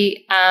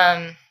maybe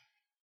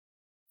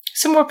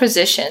some more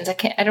positions.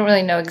 I don't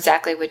really know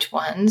exactly which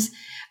ones.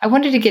 I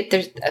wanted to get,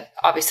 there's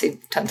obviously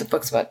tons of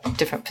books about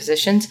different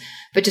positions,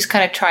 but just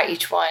kind of try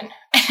each one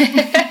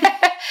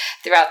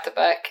throughout the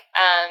book.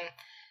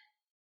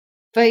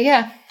 But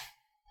yeah,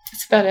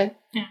 that's about it.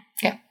 Yeah.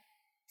 Yeah.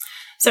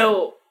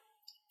 So,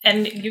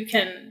 and you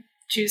can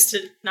choose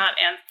to not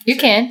answer. You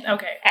can.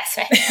 Okay. Ask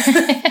me.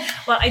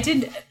 Well, I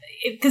did,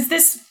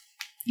 because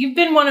you've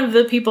been one of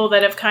the people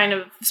that have kind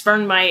of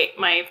spurned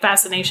my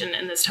fascination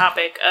in this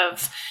topic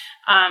of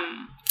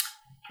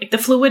like the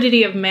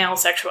fluidity of male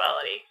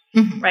sexuality,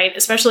 right?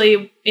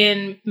 Especially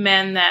in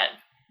men that,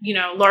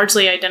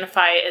 largely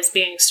identify as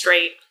being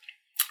straight,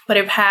 but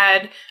have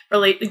had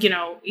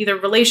either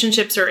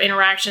relationships or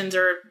interactions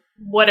or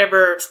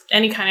whatever,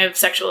 any kind of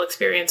sexual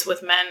experience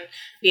with men,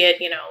 be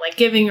it, like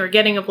giving or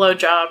getting a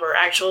blowjob or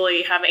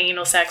actually having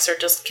anal sex or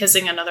just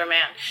kissing another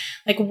man.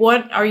 Like,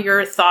 what are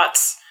your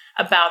thoughts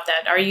about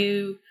that?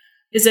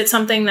 Is it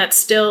something that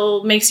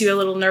still makes you a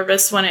little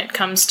nervous when it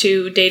comes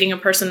to dating a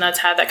person that's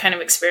had that kind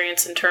of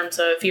experience in terms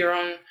of your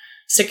own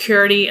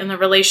security in the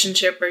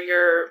relationship, or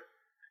you're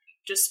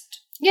just...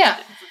 Yeah.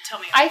 Tell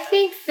me. I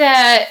think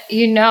that,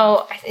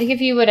 I think if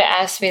you would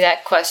have asked me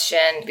that question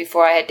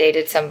before I had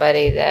dated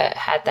somebody that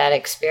had that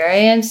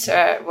experience,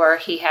 where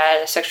he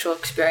had a sexual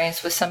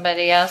experience with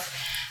somebody else,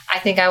 I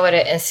think I would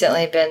have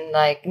instantly been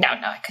like, no,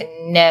 I could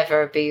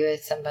never be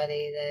with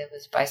somebody that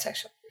was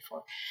bisexual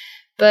before.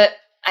 But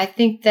I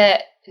think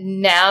that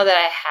now that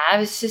I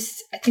have, it's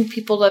just, I think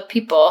people love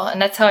people,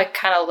 and that's how I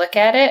kind of look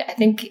at it.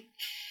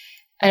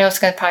 I know it's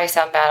going to probably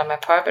sound bad on my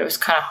part, but it was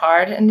kind of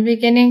hard in the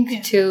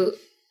beginning to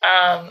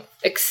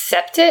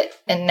accept it,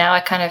 and now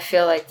I kind of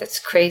feel like that's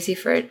crazy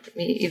for it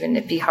even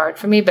to be hard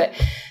for me. But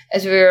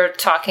as we were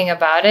talking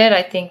about it,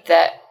 I think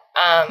that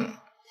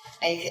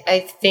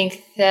I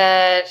think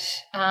that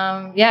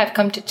I've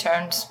come to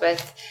terms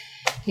with,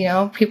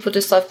 people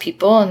just love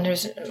people, and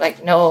there's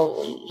like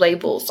no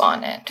labels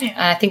on it. And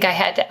I think I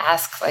had to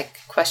ask like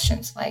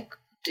questions like,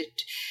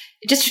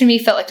 it just for me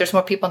felt like there's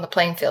more people on the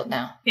playing field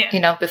now.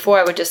 Before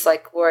I would just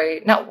like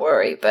not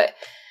worry, but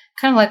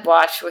kind of like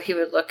watch what he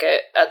would look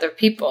at other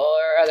people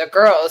or other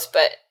girls.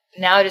 But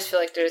now I just feel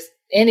like there's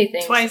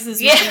anything. Twice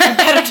as many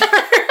competitors.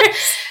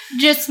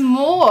 Just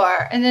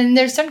more. And then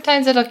there's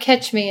sometimes it'll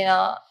catch me,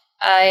 and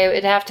I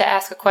would have to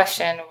ask a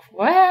question.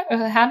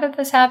 How did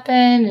this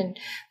happen?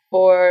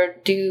 Or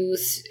do you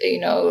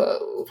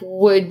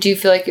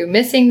feel like you're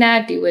missing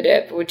that?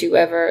 Would you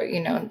ever,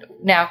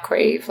 now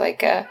crave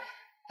like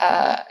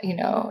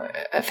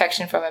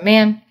affection from a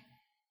man?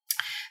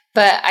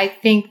 But I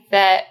think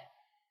that,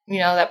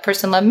 that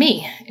person loved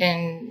me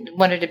and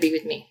wanted to be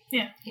with me.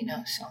 Yeah.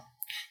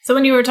 So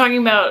when you were talking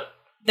about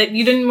that,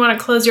 you didn't want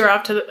to close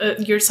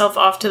yourself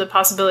off to the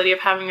possibility of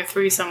having a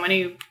threesome. When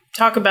you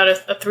talk about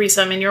a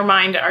threesome in your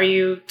mind, are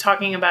you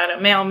talking about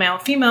a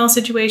male-female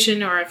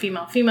situation or a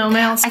female-female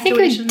situation? I think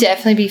it would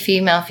definitely be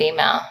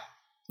female-female.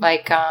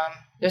 Like,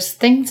 there's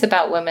things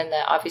about women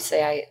that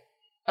obviously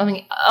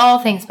all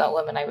things about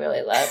women I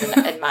really love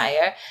and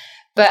admire.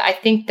 But I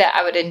think that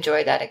I would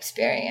enjoy that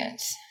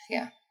experience.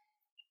 Yeah.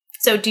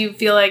 So do you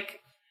feel like,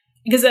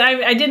 because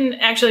I didn't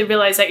actually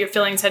realize that your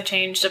feelings had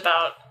changed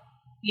about,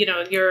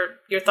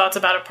 your thoughts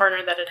about a partner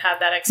that had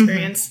that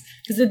experience.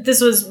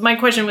 Because my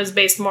question was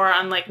based more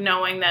on like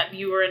knowing that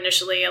you were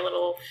initially a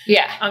little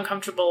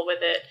uncomfortable with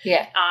it.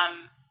 Yeah.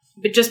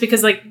 But just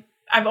because like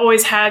I've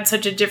always had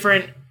such a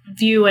different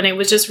view, and it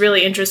was just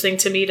really interesting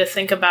to me to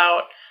think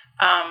about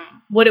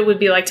what it would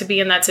be like to be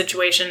in that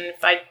situation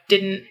if I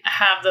didn't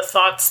have the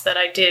thoughts that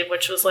I did,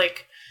 which was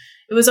like,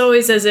 it was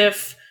always as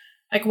if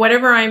like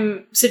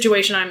whatever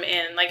situation I'm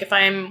in, like if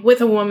I'm with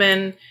a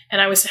woman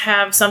and I was to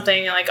have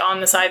something like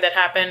on the side that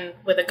happened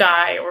with a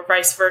guy or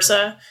vice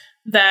versa,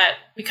 that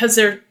because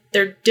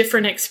they're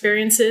different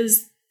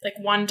experiences, like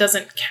one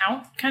doesn't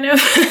count kind of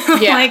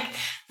like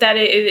that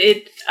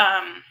it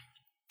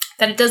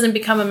doesn't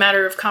become a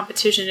matter of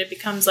competition. It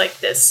becomes like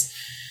this,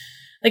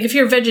 like if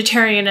you're a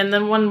vegetarian and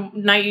then one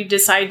night you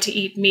decide to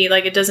eat meat,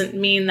 like it doesn't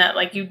mean that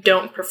like you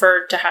don't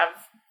prefer to have,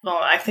 well,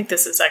 I think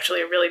this is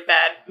actually a really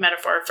bad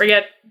metaphor.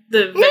 Forget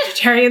the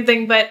vegetarian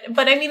thing, but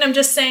I mean, I'm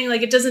just saying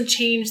like it doesn't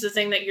change the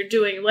thing that you're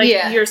doing. Like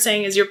you're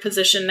saying is your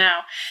position now.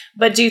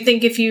 But do you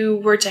think if you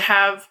were to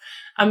have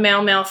a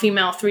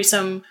male-female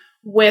threesome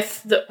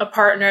with a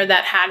partner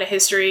that had a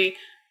history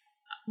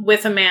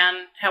with a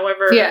man,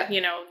 however,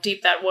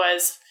 deep that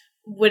was,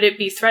 would it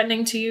be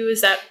threatening to you?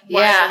 Is that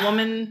why a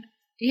woman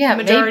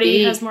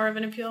majority has more of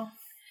an appeal?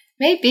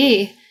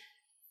 Maybe.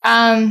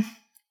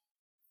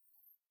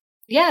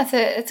 Yeah,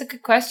 it's a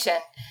good question.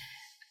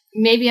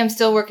 Maybe I'm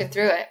still working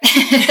through it.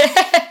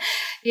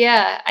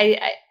 Yeah,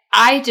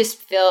 I just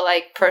feel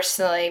like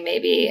personally,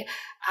 maybe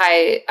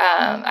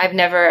I've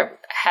never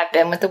have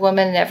been with a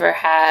woman, never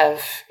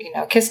have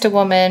kissed a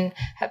woman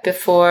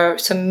before,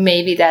 so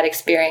maybe that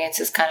experience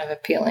is kind of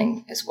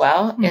appealing as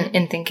well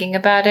in thinking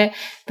about it.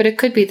 But it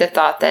could be the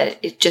thought that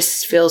it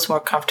just feels more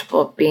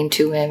comfortable being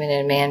two women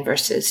and a man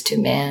versus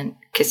two men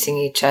kissing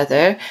each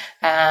other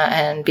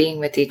and being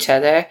with each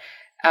other.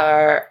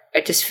 Or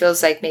it just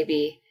feels like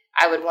maybe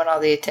I would want all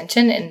the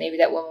attention, and maybe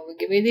that woman would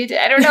give me the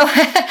attention. I don't know.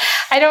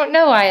 I don't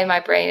know why in my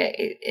brain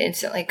it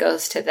instantly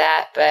goes to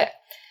that, but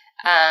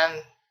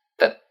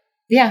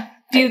yeah.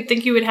 Do you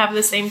think you would have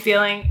the same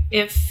feeling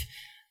if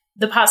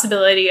the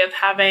possibility of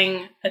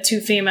having a 2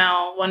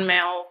 female, 1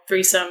 male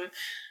threesome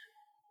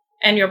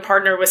and your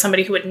partner was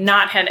somebody who had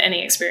not had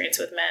any experience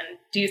with men?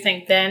 Do you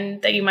think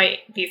then that you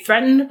might be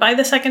threatened by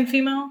the second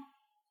female?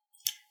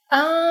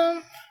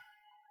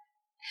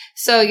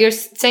 So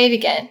say it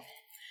again.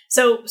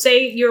 So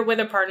say you're with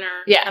a partner,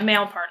 a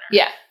male partner,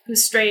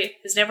 who's straight,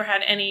 has never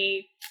had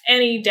any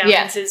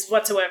dalliances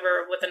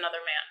whatsoever with another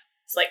man.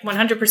 It's like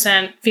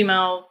 100%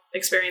 female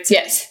experience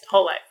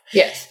whole life.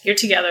 Yes. You're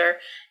together,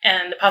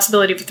 and the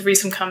possibility of a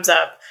threesome comes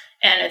up,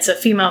 and it's a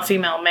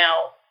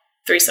female-male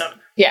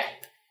threesome. Yeah.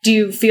 Do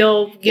you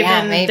feel,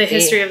 given the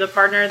history of the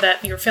partner,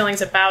 that your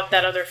feelings about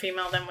that other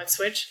female then would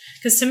switch?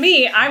 Because to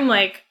me, I'm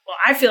like, well,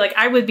 I feel like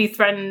I would be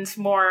threatened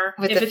more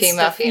with the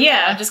female.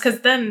 Yeah, just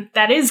because then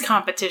that is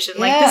competition.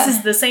 Like, this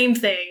is the same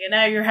thing, and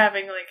now you're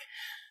having, like...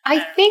 I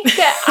think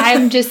that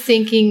I'm just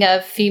thinking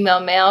of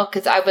female-male,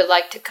 because I would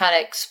like to kind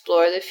of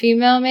explore the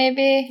female,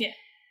 maybe. Yeah.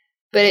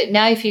 But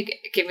now if you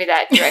give me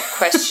that direct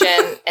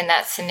question in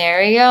that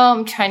scenario,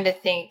 I'm trying to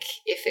think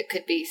if it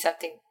could be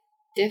something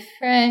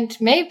different.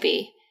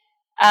 Maybe.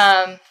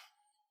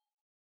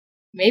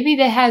 Maybe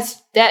that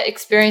has that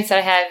experience that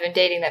I have in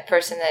dating that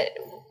person that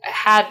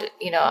had,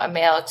 a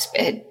male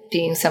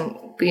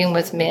being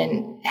with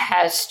men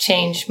has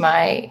changed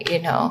my,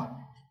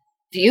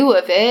 view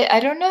of it.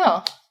 I don't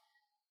know.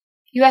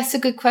 You asked the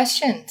good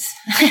questions.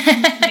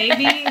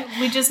 Maybe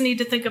we just need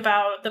to think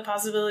about the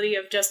possibility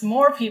of just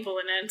more people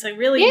in it to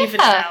really even it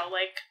out,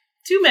 like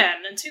 2 men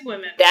and 2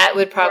 women. That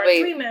would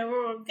probably, or 3 men,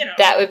 or,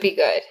 that would be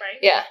good. Right?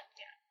 Yeah.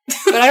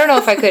 But I don't know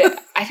if I could.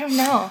 I don't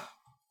know.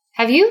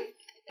 Have you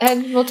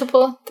had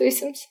multiple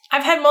threesomes?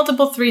 I've had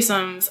multiple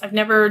threesomes. I've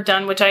never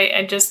done, which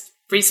I just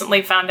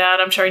recently found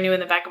out. I'm sure I knew in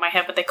the back of my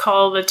head, but they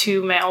call the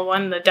 2 male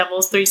one the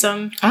devil's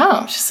threesome.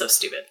 Oh. Which is so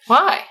stupid.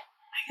 Why?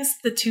 I guess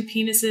the 2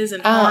 penises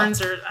and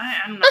horns, or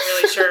I'm not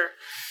really sure.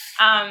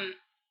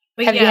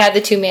 But have you had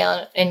the 2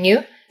 male and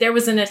you? There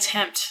was an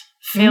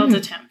failed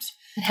attempt.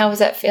 And how was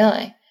that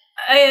feeling?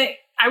 I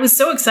was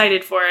so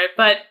excited for it,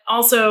 but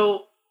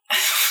also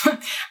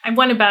I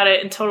went about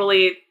it in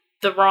totally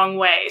the wrong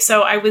way.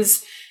 So I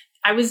was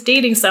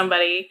dating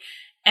somebody,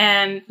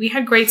 and we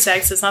had great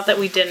sex. It's not that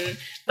we didn't,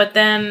 but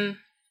then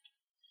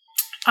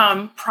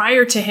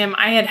prior to him,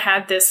 I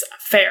had this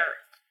affair.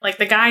 Like,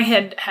 the guy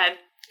had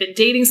been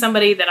dating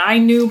somebody that I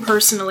knew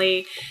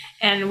personally,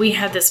 and we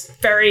had this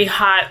very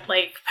hot,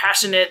 like,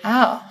 passionate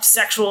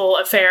sexual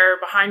affair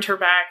behind her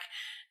back.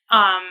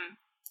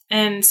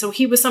 And so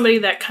he was somebody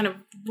that kind of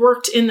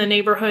worked in the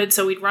neighborhood,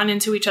 so we'd run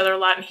into each other a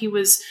lot, and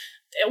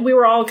we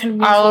were all kind of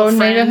mutual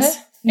friends.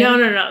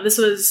 No. This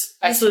was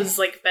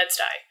like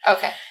Bed-Stuy.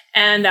 Okay.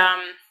 And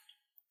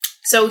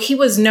so he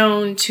was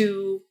known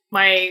to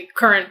my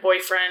current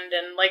boyfriend,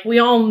 and like we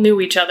all knew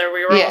each other.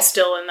 We were all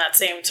still in that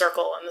same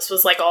circle, and this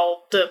was like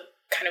all the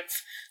kind of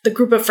the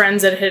group of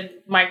friends that had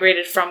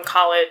migrated from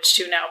college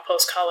to now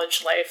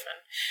post-college life and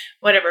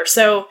whatever.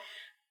 So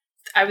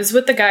I was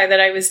with the guy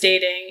that I was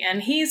dating,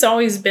 and he's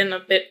always been a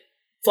bit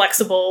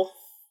flexible.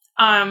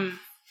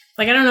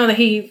 Like, I don't know that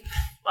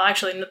well,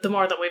 actually, the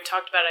more that we've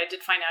talked about it, I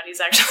did find out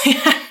he's actually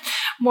had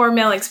more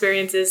male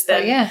experiences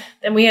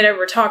than we had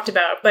ever talked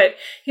about. But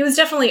he was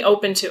definitely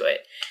open to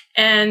it.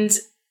 And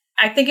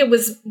I think it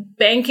was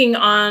banking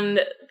on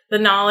the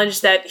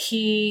knowledge that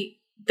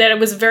it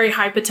was very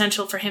high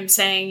potential for him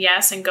saying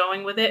yes and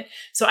going with it.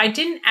 So I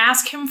didn't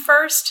ask him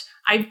first.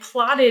 I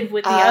plotted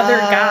with the other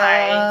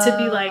guy to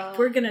be like,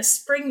 we're going to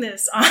spring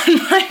this on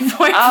my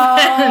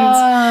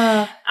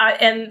boyfriend.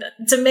 And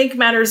to make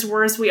matters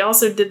worse, we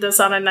also did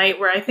this on a night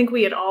where I think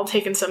we had all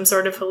taken some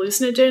sort of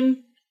hallucinogen,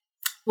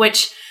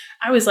 which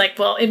I was like,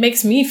 well, it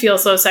makes me feel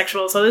so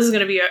sexual, so this is going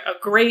to be a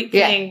great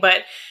thing.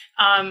 But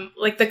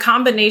like the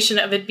combination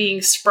of it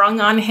being sprung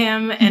on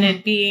him and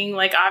it being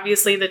like,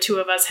 obviously the 2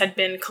 of us had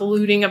been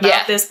colluding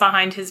about this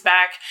behind his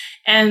back,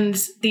 and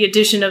the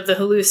addition of the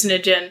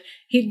hallucinogen,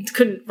 he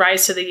couldn't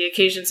rise to the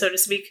occasion, so to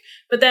speak.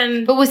 But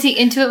was he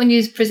into it when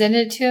you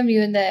presented it to him,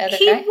 you and the other guy?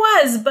 He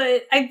was,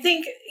 but I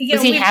think...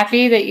 Was he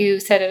happy that you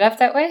set it up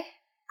that way?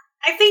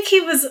 I think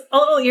he was a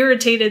little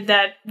irritated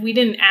that we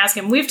didn't ask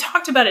him. We've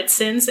talked about it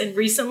since and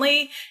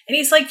recently, and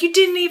he's like, you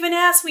didn't even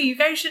ask me. You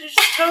guys should have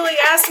just totally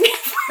asked me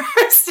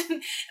first.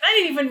 And I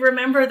didn't even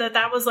remember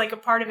that was like a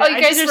part of it.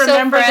 I just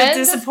remember the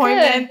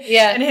disappointment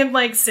and him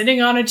like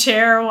sitting on a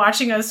chair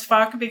watching us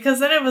fuck, because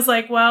then it was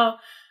like, well,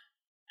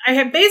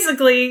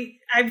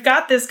 I've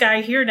got this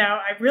guy here now.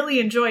 I really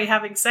enjoy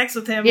having sex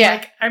with him. Yeah.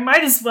 Like, I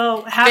might as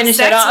well have finish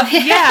sex it off.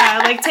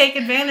 Like take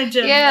advantage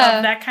of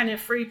that kind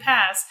of free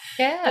pass.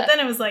 Yeah. But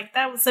then it was like,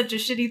 that was such a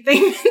shitty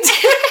thing to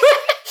do.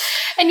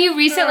 And you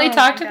recently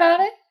talked about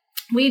it?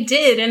 We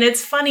did. And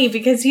it's funny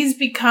because he's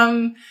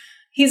become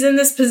he's in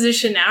this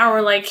position now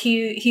where like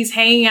he's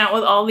hanging out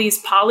with all these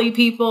poly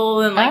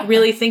people and like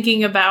really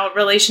thinking about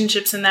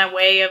relationships in that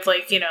way of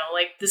like, you know,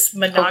 like this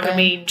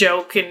monogamy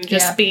joke and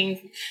just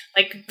being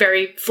like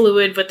very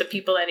fluid with the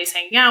people that he's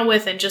hanging out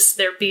with, and just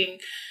there being,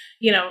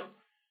 you know,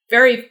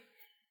 there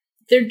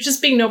just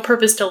being no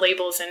purpose to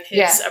labels in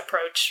his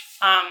approach.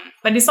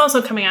 But he's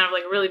also coming out of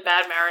like a really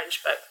bad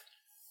marriage, but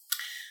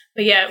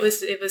yeah, it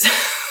was it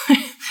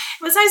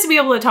was nice to be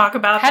able to talk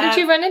about that. How did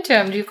you run into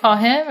him? Do you call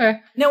him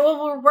or? No,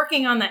 well, we're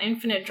working on that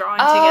infinite drawing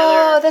together.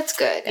 Oh, that's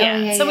good.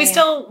 Yeah.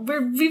 So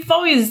we've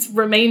always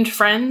remained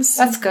friends.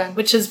 That's good.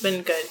 Which has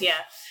been good, yeah.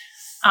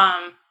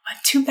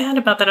 Too bad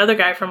about that other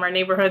guy from our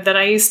neighborhood that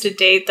I used to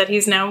date that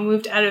he's now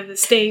moved out of the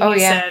state, he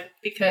said,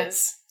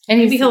 because and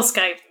maybe he'll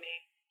Skype me.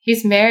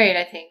 He's married,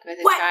 I think, with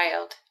a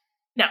child.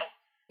 No.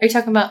 Are you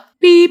talking about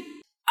beep?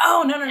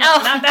 Oh, no,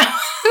 not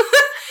that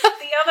one.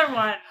 The other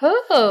one.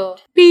 Oh.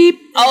 Beep.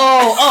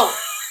 Oh.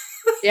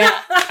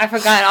 Yeah, I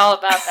forgot all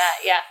about that.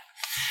 Yeah,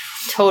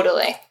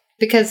 totally.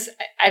 Because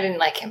I didn't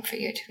like him for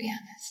you, to be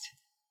honest.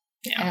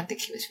 Yeah. I don't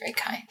think he was very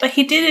kind. But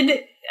he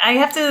did. I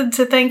have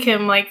to thank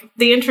him. Like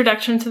the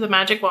introduction to the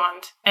magic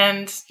wand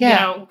and you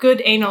know,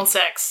 good anal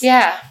sex.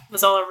 Yeah,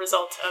 was all a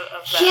result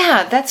of that.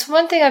 Yeah, that's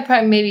one thing I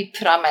probably maybe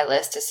put on my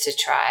list is to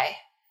try.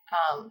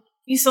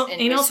 You still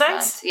anal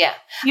sex? Yeah,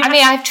 I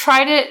mean I've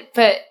tried it,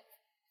 but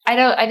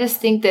I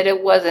just think that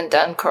it wasn't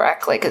done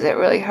correctly because it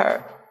really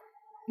hurt.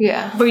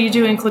 Yeah. Were you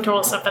doing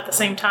clitoral stuff at the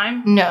same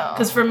time? No.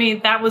 Because for me,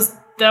 that was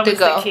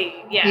the key.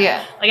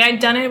 Yeah. Like I'd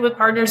done it with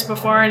partners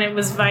before, and it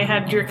was, I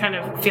had your kind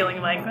of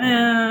feeling like,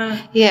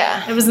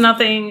 yeah. It was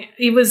nothing.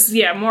 It was,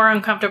 more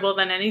uncomfortable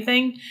than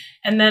anything.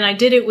 And then I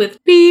did it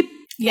with beep.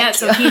 Yeah,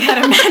 so he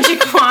had a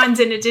magic wand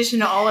in addition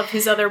to all of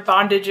his other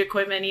bondage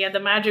equipment. He had the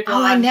magic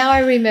wand. Oh, now I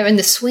remember. And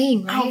the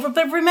swing, right? Oh,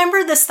 but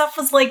remember, the stuff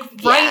was like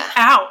right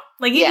out.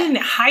 Like, he didn't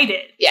hide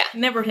it. Yeah.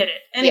 Never hid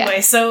it. Anyway,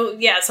 so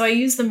I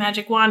used the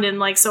magic wand, and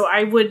like, so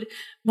I would,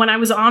 when I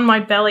was on my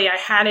belly, I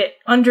had it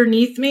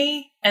underneath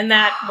me, and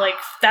that, like,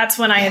 that's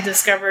when I had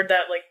discovered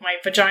that, like, my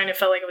vagina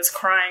felt like it was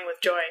crying with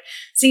joy.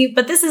 See,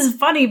 but this is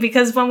funny,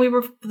 because when we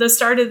were the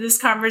start of this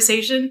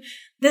conversation,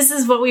 this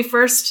is what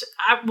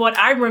what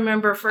I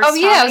remember first. Oh,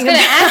 yeah, I was going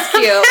to ask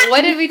you,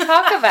 what did we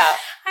talk about?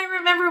 I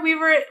remember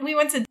we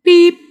went to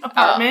Beep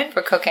apartment.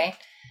 For cocaine.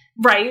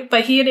 Right,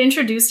 but he had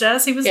introduced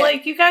us. He was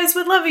like, you guys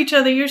would love each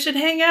other. You should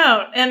hang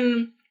out.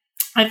 And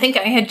I think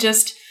I had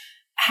just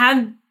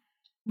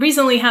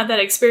recently had that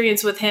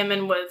experience with him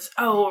and was,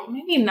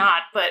 maybe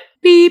not, but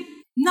beep.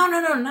 No,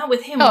 not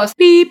with him. Oh,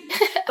 beep.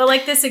 But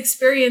like this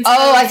experience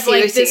I see,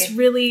 like this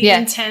really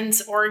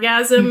intense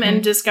orgasm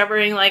and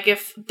discovering like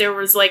if there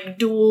was like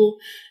dual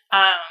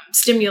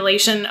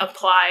stimulation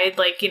applied,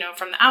 like, you know,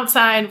 from the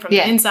outside, from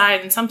the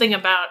inside, and something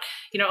about,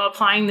 you know,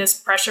 applying this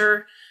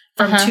pressure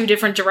from two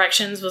different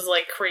directions was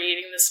like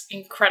creating this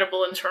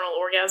incredible internal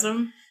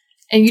orgasm.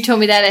 And you told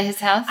me that at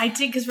his house? I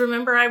did, because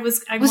remember I wanted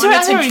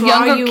there to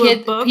draw you a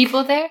book.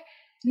 People there?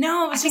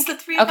 No, it was just the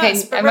three of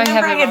us. But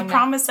remember I had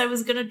promised I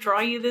was going to draw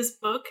you this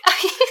book?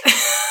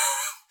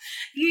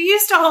 You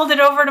used to hold it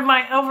over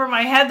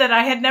my head that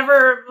I had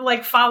never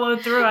like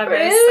followed through on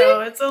this.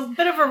 So it's a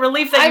bit of a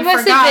relief that you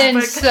forgot. I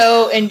must have been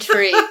so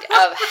intrigued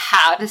of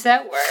how does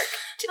that work?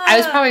 I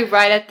was probably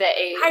right at the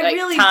age, I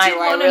really did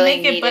want to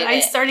make it, but I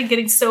started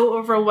getting so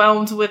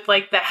overwhelmed with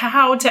like the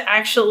how to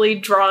actually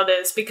draw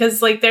this,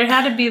 because like there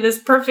had to be this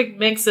perfect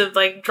mix of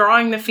like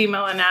drawing the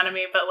female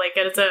anatomy, but like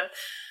it's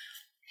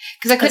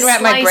because I couldn't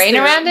wrap my brain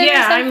around it.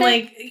 Yeah, I'm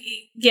like,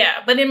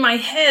 but in my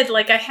head,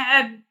 like I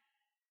had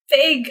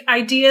vague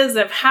ideas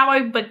of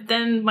how but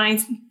then my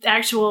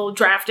actual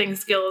drafting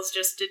skills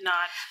just did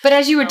not. But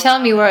as you were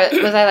telling me, was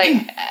I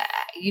like,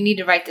 you need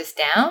to write this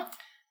down?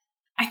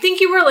 I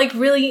think you were like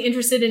really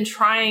interested in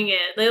trying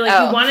it. You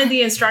wanted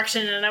the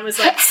instruction, and I was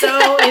like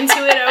so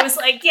into it. I was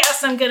like,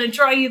 yes, I'm going to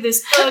draw you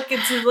this book.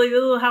 It's like a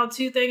little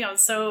how-to thing. I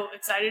was so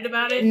excited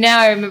about it. Now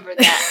I remember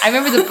that. I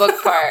remember the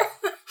book part.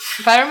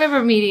 But I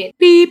remember meeting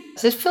beep.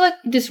 I just feel like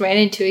we just ran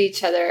into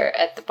each other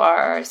at the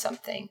bar or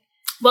something.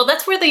 Well,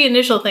 that's where the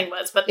initial thing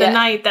was. But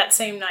that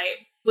same night,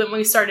 when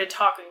we started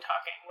talking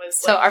was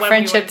so our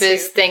friendship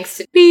is thanks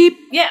to beep.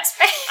 Yes,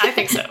 I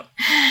think so.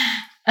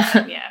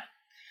 Yeah.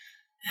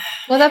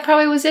 Well, that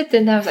probably was it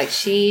then. I was like,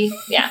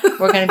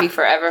 we're going to be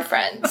forever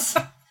friends.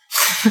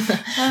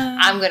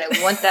 I'm going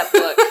to want that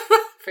book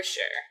for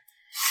sure.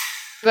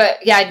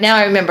 But yeah, now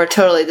I remember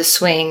totally the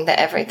swing, the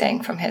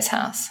everything from his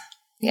house.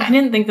 Yeah. I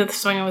didn't think that the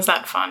swing was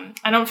that fun.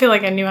 I don't feel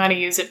like I knew how to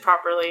use it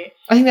properly.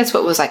 I think that's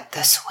what was like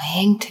the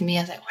swing to me.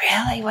 I was like,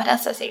 really? What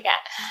else does he got?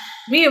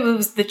 To me, it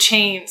was the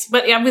chains.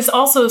 But I was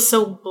also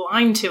so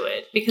blind to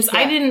it because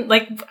I didn't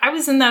I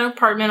was in that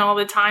apartment all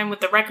the time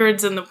with the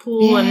records and the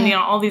pool and, you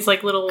know, all these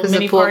like little mini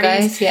the pool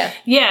parties. Guys,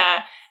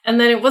 yeah.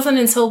 And then it wasn't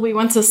until we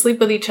went to sleep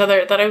with each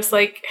other that I was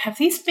like, have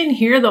these been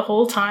here the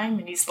whole time?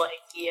 And he's like,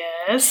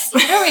 yes.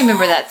 I don't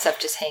remember that stuff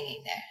just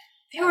hanging there.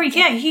 They were,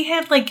 he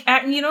had like,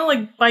 you know,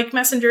 like bike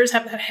messengers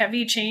have that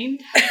heavy chain.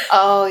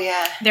 Oh,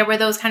 yeah. There were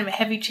those kind of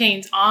heavy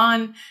chains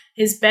on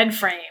his bed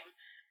frame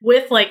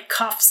with like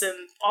cuffs and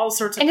all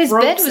sorts of and his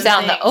ropes bed was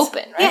out in the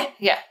open, right?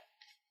 Yeah.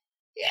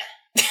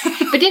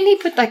 But didn't he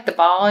put like the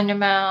ball in your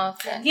mouth?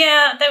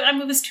 Yeah,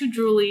 it was too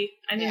drooly.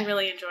 I didn't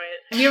really enjoy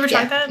it. Have you ever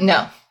tried that?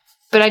 No.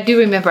 But I do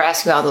remember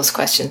asking all those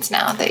questions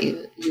now that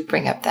you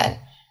bring up that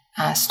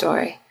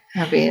story.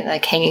 Or being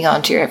like hanging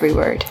on to your every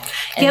word.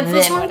 And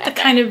those weren't the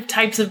kind of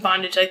types of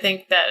bondage I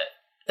think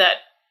that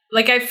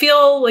like I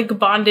feel like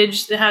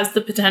bondage has the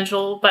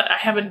potential, but I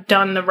haven't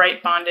done the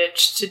right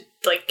bondage to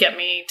like get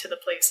me to the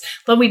place.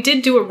 But we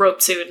did do a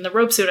rope suit, and the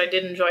rope suit I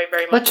did enjoy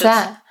very much. What's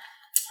that?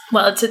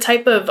 Well, it's a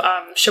type of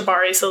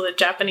shibari, so the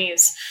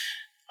Japanese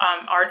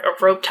art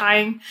of rope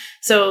tying.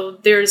 So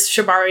there's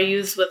shibari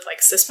used with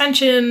like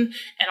suspension,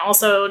 and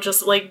also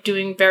just like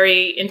doing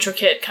very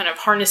intricate kind of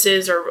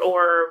harnesses or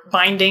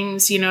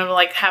bindings, you know,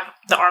 like have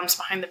the arms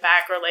behind the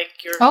back or like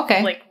your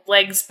like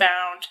legs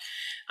bound.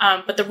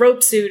 But the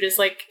rope suit is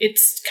like,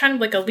 it's kind of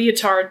like a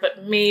leotard,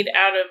 but made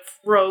out of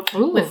rope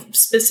with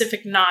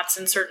specific knots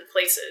in certain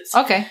places.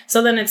 Okay.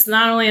 So then it's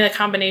not only a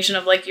combination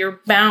of like you're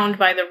bound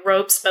by the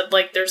ropes, but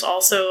like there's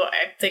also,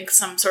 I think,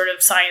 some sort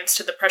of science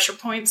to the pressure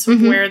points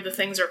of where the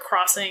things are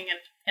crossing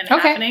and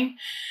happening.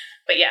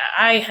 But yeah,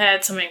 I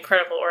had some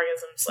incredible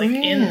orgasms like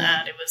in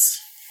that. It was.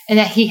 And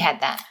that he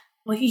had that.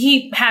 Well,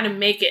 he had to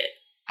make it.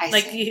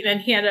 Like he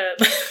had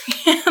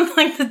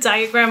like the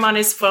diagram on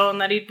his phone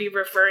that he'd be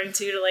referring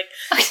to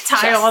like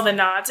tie all the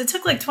knots. It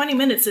took like 20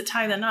 minutes to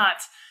tie the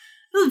knots.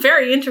 It was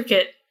very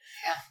intricate.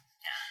 Yeah.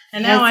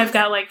 And now I've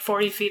got like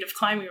 40 feet of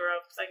climbing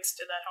rope thanks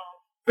to that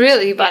home.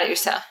 Really? You bought it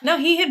yourself? No,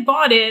 he had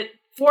bought it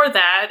for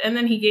that, and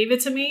then he gave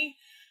it to me.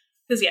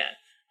 Because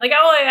like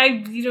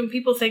I you know,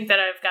 people think that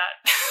I've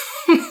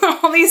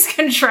got all these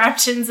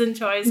contraptions and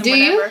toys and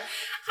whatever. You?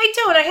 I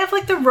don't. I have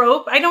like the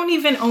rope. I don't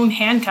even own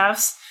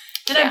handcuffs.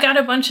 And I've got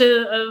a bunch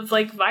of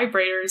like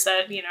vibrators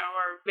that, you know,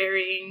 are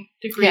varying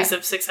degrees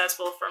of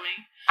successful for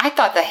me. I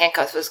thought the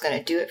handcuffs was going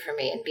to do it for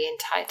me and being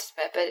tied to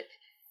bed, but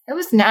it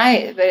was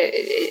nice, but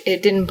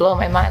it didn't blow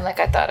my mind like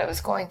I thought it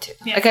was going to.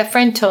 Yeah. Like a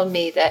friend told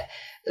me that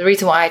the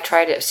reason why I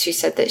tried it, she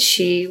said that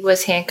she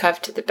was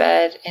handcuffed to the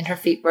bed and her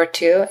feet were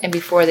too. And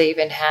before they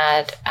even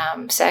had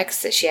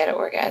sex, that she had an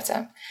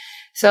orgasm.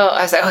 So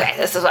I was like, okay,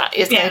 this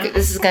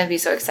is going to be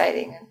so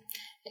exciting. And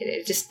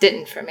it just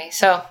didn't for me.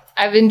 So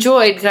I've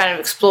enjoyed kind of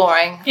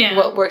exploring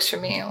what works for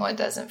me and what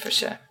doesn't, for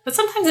sure. But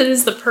sometimes it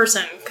is the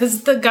person,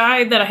 because the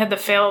guy that I had the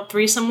failed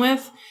threesome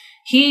with,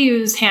 he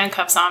used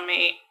handcuffs on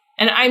me.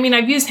 And I mean,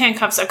 I've used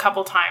handcuffs a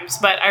couple times,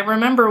 but I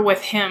remember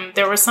with him,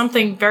 there was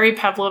something very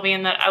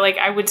Pavlovian that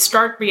I would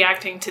start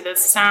reacting to the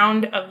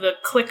sound of the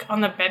click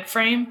on the bed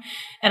frame,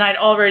 and I'd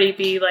already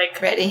be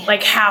like ready,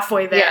 like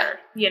halfway there,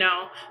 you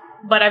know.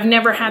 But I've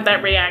never had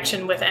that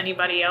reaction with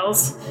anybody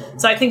else.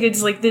 So I think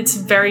it's like this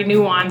very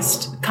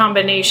nuanced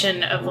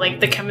combination of like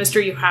the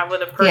chemistry you have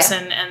with a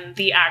person and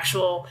the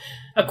actual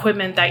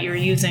equipment that you're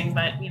using.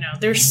 But, you know,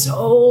 there's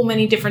so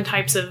many different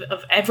types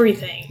of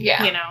everything.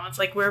 Yeah. You know, it's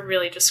like we're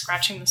really just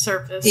scratching the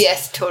surface.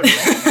 Yes, totally.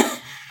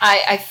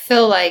 I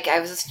feel like I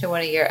was listening to one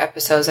of your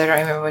episodes. I don't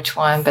remember which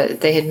one, but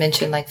they had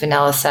mentioned like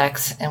vanilla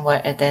sex and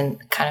then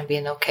kind of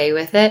being okay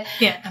with it.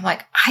 Yeah. I'm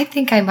like, I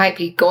think I might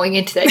be going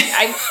into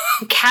that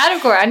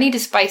category. I need to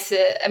spice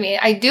it. I mean,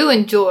 I do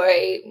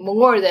enjoy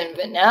more than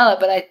vanilla,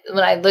 but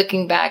when I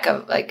looking back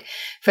of like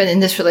in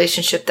this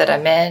relationship that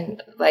I'm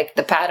in, like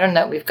the pattern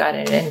that we've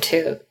gotten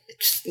into,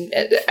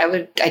 I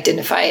would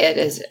identify it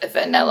as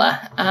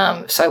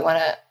vanilla. So I want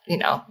to, you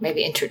know,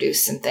 maybe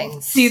introduce some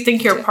things. Do you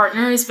think your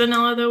partner is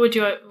vanilla though? Would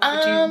you?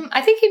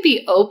 I think he'd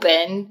be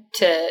open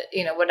to,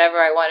 you know, whatever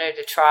I wanted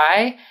to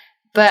try.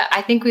 But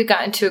I think we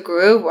got into a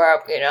groove where,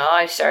 you know,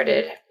 I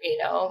started, you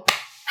know,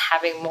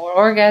 having more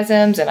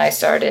orgasms, and I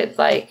started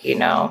like, you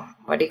know,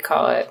 what do you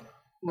call it?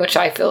 Which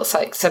I feel is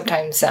like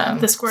sometimes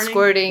the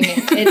squirting.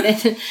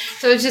 And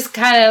so it's just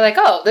kind of like,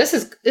 oh, this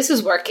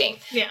is working.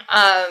 Yeah.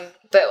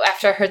 But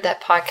after I heard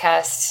that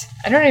podcast,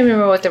 I don't even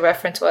remember what the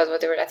reference was.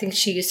 I think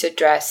she used to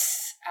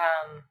dress.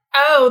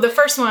 The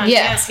first one.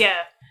 Yeah. Yes,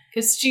 yeah.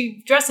 Because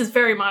she dresses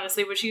very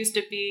modestly, but she used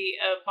to be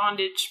a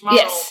bondage model.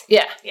 Yes,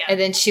 yeah. And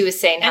then she was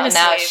saying how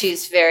now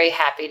she's very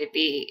happy to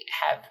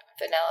have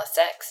vanilla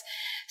sex.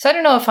 So I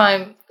don't know if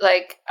I'm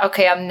like,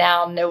 okay, I'm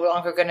no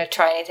longer going to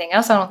try anything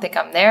else. I don't think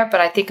I'm there, but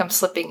I think I'm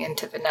slipping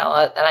into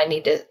vanilla, and I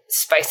need to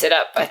spice it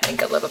up, I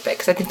think, a little bit,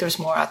 because I think there's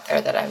more out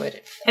there that I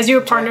would Has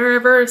your partner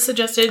ever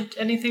suggested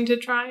anything to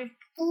try?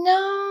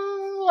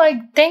 No,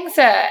 like things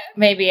that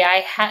maybe I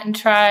hadn't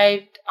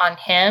tried on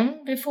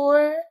him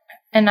before,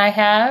 and I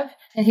have,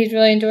 and he's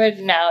really enjoyed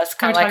it. Now it's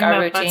kind of like our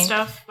routine. Butt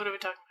stuff? What are we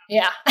talking about?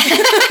 Yeah.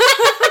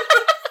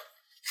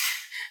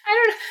 I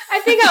don't know. I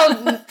think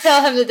I'll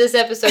tell him that this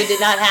episode did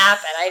not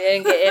happen. I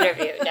didn't get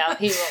interviewed. No,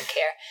 he won't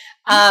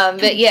care.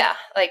 But yeah,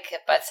 like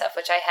butt stuff,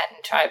 which I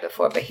hadn't tried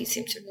before, but he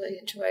seems to really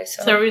enjoy.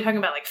 So are we talking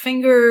about like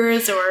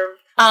fingers or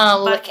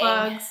butt licking?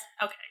 Plugs?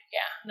 Okay.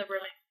 Yeah. Never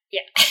really.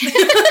 Yeah.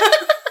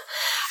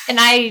 And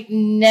I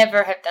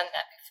never have done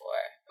that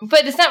before.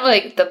 But it's not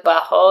really like the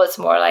butthole. It's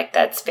more like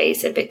that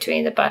space in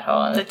between the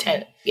butthole and the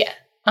tank. Yeah.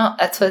 Oh,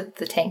 that's what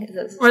the tank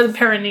is. Or the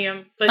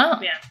perineum. But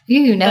yeah.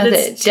 You know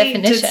the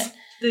definition.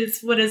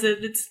 It's what is it?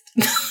 It's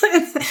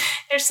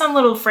there's some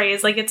little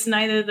phrase like it's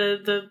neither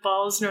the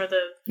balls nor the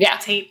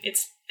tape.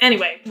 It's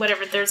anyway,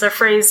 whatever. There's a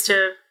phrase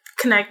to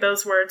connect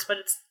those words, but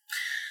it's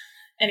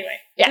anyway.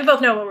 Yeah. We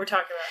both know what we're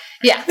talking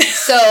about. Yeah.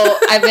 So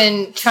I've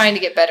been trying to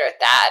get better at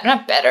that.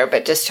 Not better,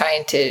 but just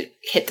trying to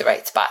hit the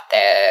right spot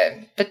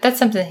there. But that's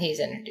something he's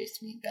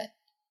introduced me, but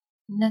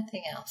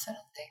nothing else, I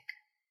don't think.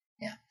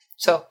 Yeah.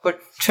 So we're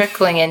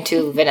trickling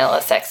into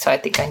vanilla sex, so I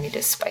think I need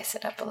to spice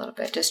it up a little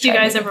bit. Just do you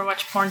guys ever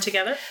watch porn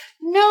together?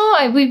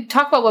 No, we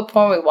talk about what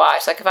porn we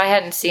watch. Like if I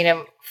hadn't seen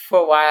him for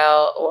a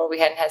while or we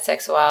hadn't had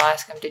sex a while, I'll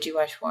ask him, did you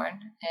watch porn?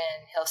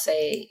 And he'll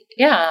say,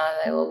 yeah.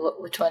 Well,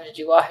 which one did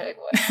you watch?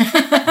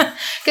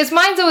 Because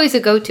mine's always a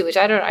go-to, which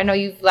I know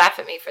you laugh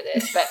at me for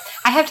this, but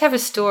I have to have a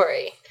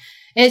story.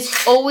 And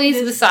it's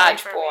always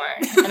massage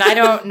porn. And I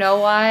don't know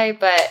why,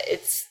 but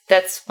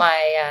that's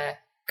my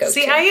go-to.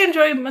 See, I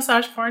enjoy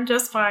massage porn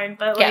just fine,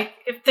 but like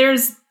if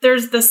there's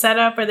the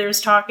setup or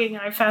there's talking,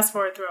 I fast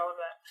forward through all of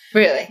that.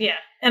 Really? Yeah.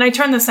 And I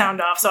turn the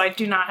sound off so I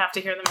do not have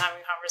to hear them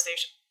having a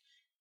conversation.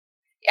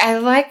 I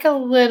like a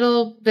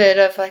little bit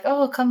of like,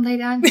 oh, come lay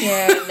down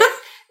here.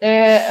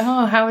 And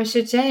oh, how was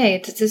your day?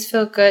 Does this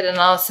feel good? And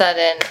all of a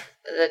sudden,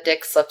 the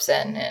dick slips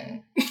in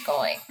and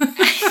going.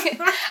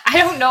 I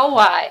don't know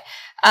why.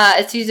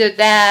 It's either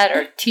that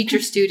or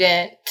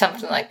teacher-student,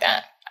 something like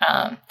that.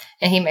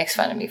 And he makes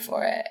fun of me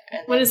for it.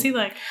 And what is he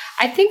like?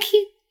 I think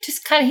he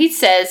just he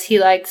says he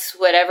likes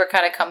whatever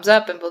kind of comes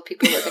up and both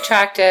people look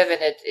attractive and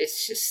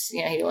it's just,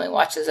 he only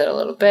watches it a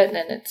little bit and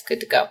then it's good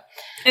to go.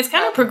 It's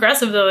kind of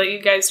progressive though that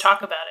you guys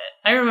talk about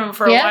it. I remember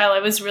for a while I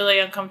was really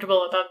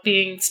uncomfortable about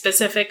being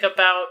specific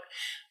about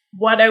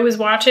what I was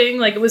watching.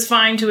 Like it was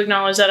fine to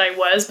acknowledge that I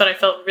was, but I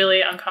felt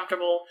really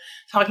uncomfortable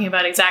talking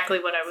about exactly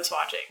what I was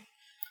watching.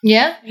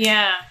 Yeah?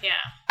 Yeah.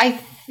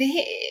 I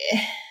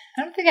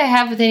don't think I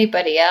have with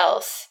anybody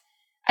else.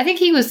 I think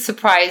he was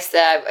surprised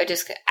that I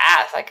just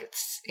asked, like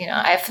it's,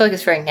 I feel like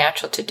it's very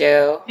natural to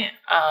do. Yeah.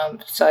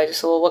 So I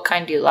just said, well, what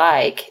kind do you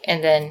like?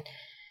 And then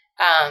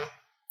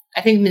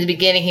I think in the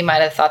beginning he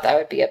might have thought that I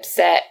would be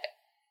upset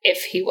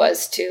if he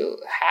was to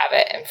have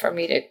it and for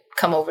me to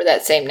come over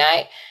that same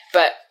night.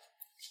 But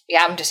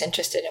yeah, I'm just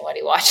interested in what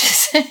he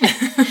watches.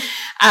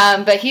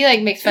 But he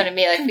makes fun of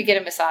me. Like if we get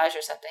a massage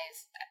or something,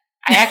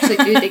 I actually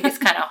do think it's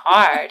kind of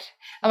hard.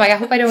 I'm like, I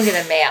hope I don't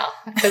get a mail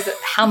because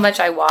how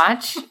much I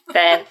watch,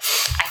 then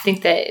I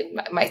think that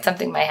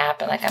something might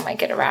happen. Like I might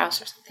get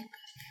aroused or something.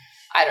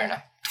 I don't know.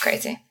 It's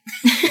crazy.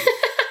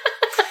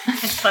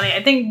 It's funny.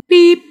 I think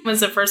Beep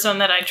was the first one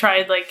that I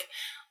tried. Like,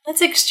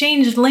 let's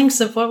exchange links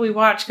of what we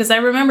watch. Because I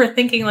remember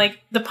thinking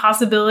the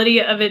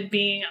possibility of it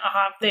being a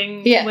hot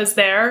thing was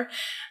there.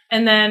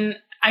 And then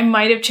I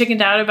might have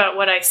chickened out about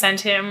what I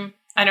sent him.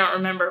 I don't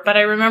remember, but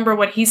I remember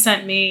what he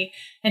sent me,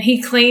 and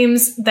he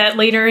claims that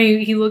later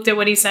he looked at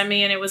what he sent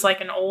me and it was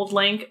like an old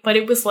link, but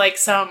it was like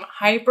some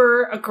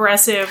hyper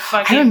aggressive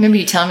fucking. I remember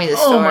you telling me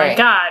this story. Oh my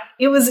God.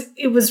 It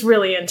was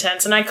really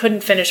intense and I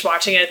couldn't finish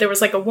watching it. There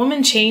was like a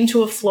woman chained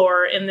to a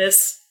floor in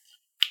this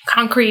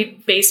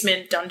concrete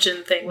basement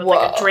dungeon thing with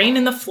like a drain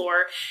in the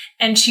floor,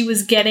 and she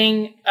was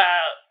getting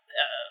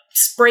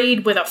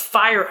sprayed with a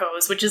fire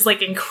hose, which is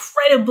like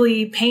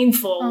incredibly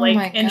painful. Oh my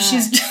God. And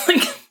she's just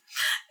like.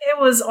 It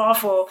was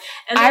awful.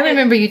 And I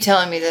remember you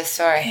telling me this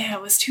story. Yeah,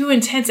 it was too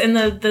intense. And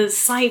the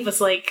site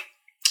was like,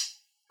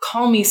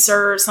 call me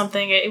sir or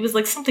something. It was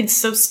like something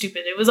so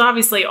stupid. It was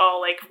obviously all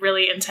like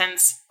really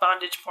intense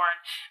bondage porn,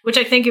 which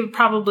I think it would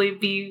probably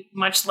be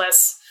much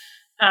less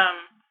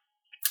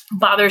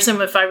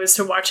bothersome if I was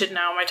to watch it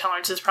now. My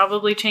tolerance has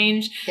probably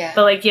changed. Yeah.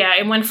 But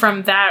it went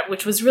from that,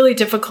 which was really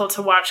difficult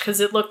to watch because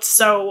it looked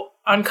so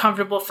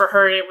uncomfortable for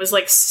her. It was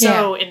like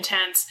so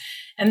intense.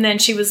 And then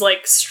she was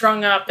like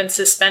strung up and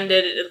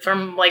suspended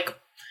from like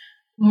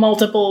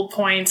multiple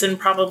points and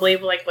probably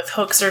like with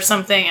hooks or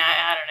something.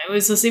 I don't know.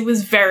 It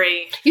was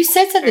very. You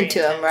said something to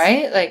him,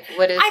 right? Like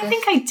what is? I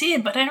think I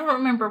did, but I don't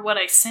remember what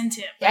I sent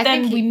him. But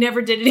then we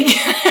never did it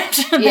again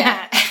after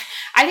that.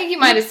 I think you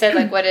might have said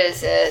like, "What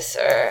is this?"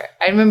 Or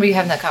I remember you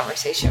having that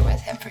conversation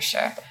with him for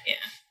sure.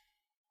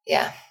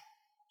 Yeah.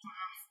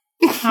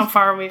 How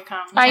far we've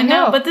come. I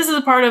know. But this is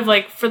a part of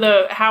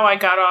how I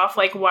got off,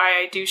 like why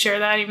I do share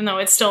that, even though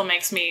it still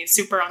makes me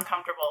super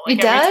uncomfortable. Like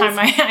it does?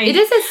 Every time it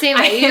doesn't seem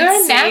like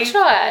you're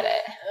natural at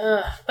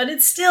it. But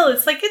it's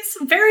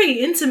a very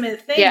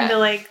intimate thing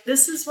to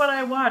this is what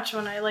I watch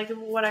when I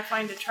what I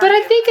find attractive. But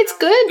I think it's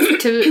good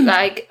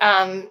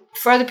to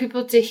for other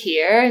people to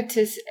hear.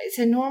 It's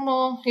a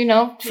normal,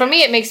 for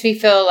me it makes me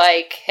feel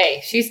like,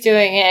 hey, she's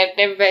doing it.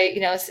 Everybody,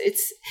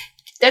 it's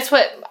that's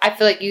what I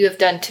feel like you have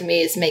done to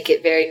me is make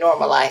it very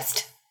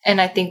normalized. And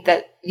I think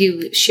that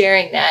you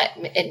sharing that,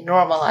 it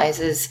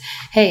normalizes,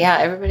 hey, yeah,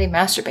 everybody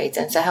masturbates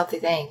and it's a healthy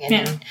thing.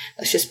 And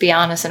let's just be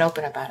honest and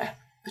open about it.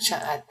 Which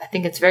I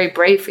think it's very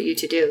brave for you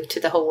to do to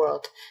the whole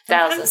world.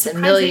 Thousands and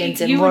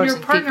millions and more people. You and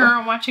your partner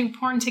are watching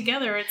porn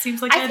together. It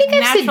seems like I think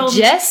I've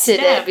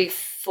suggested it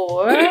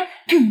before. I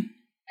don't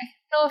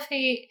know if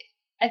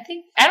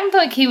I don't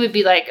think he would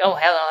be like, oh,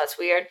 hell no, that's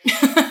weird.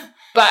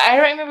 But I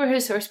don't remember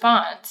his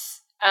response.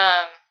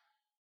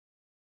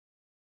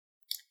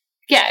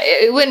 Yeah,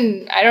 it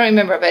wouldn't, I don't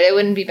remember, but it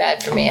wouldn't be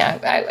bad for me.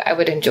 I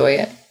would enjoy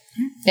it.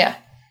 Yeah.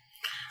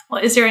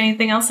 Well, is there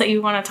anything else that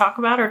you want to talk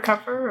about or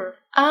cover?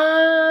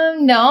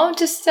 No,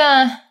 just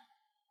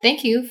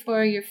thank you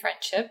for your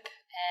friendship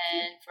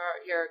and for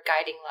your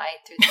guiding light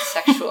through the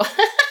sexual.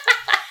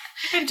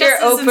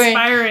 Just as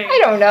inspiring. I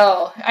don't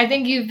know. I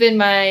think you've been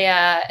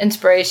my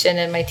inspiration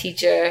and my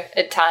teacher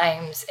at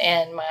times,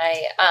 and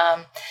my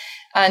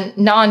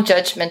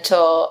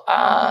non-judgmental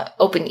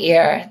open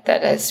ear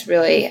that has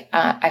really,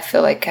 I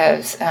feel like,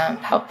 has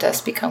helped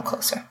us become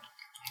closer.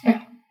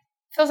 Yeah.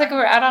 Feels like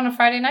we're out on a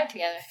Friday night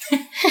together.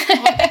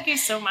 Well, thank you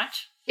so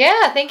much.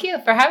 Yeah, thank you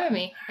for having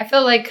me. I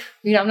feel like,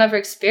 I'm never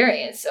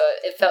experienced, so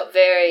it felt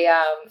very,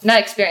 not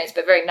experienced,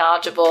 but very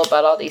knowledgeable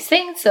about all these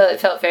things, so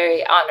it felt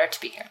very honored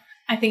to be here.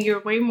 I think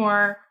you're way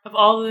more of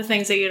all of the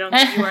things that you don't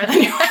think you are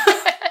than you are.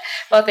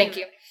 Well, thank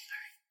you.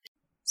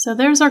 So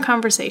there's our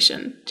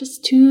conversation.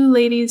 Just two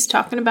ladies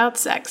talking about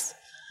sex.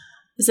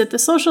 Is it the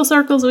social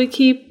circles we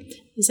keep?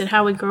 Is it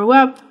how we grew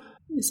up?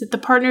 Is it the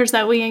partners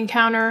that we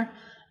encounter?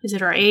 Is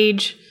it our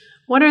age?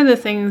 What are the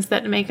things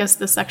that make us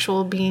the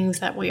sexual beings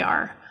that we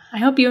are? I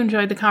hope you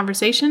enjoyed the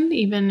conversation,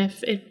 even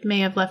if it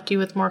may have left you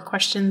with more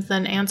questions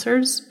than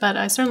answers, but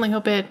I certainly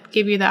hope it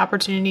gave you the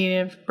opportunity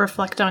to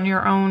reflect on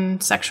your own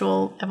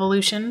sexual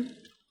evolution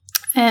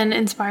and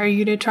inspire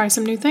you to try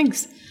some new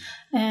things.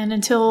 And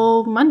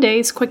until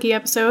Monday's Quickie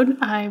episode,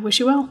 I wish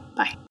you well.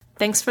 Bye.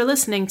 Thanks for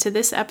listening to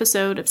this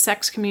episode of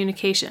Sex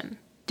Communication.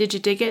 Did you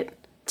dig it?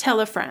 Tell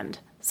a friend.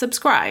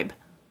 Subscribe.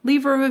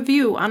 Leave a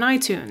review on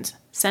iTunes.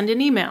 Send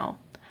an email.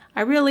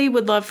 I really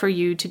would love for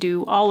you to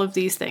do all of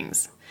these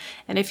things.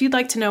 And if you'd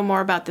like to know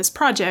more about this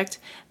project,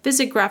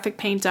 visit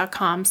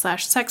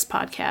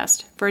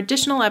graphicpaint.com/sexpodcast for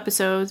additional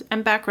episodes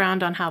and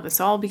background on how this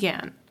all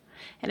began.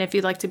 And if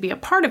you'd like to be a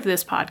part of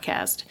this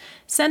podcast,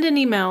 send an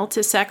email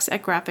to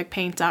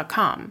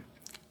sex@graphicpaint.com.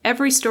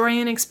 Every story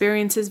and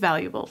experience is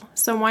valuable,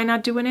 so why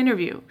not do an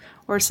interview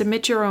or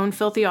submit your own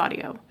filthy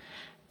audio?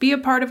 Be a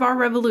part of our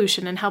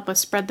revolution and help us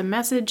spread the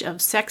message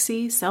of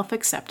sexy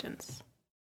self-acceptance.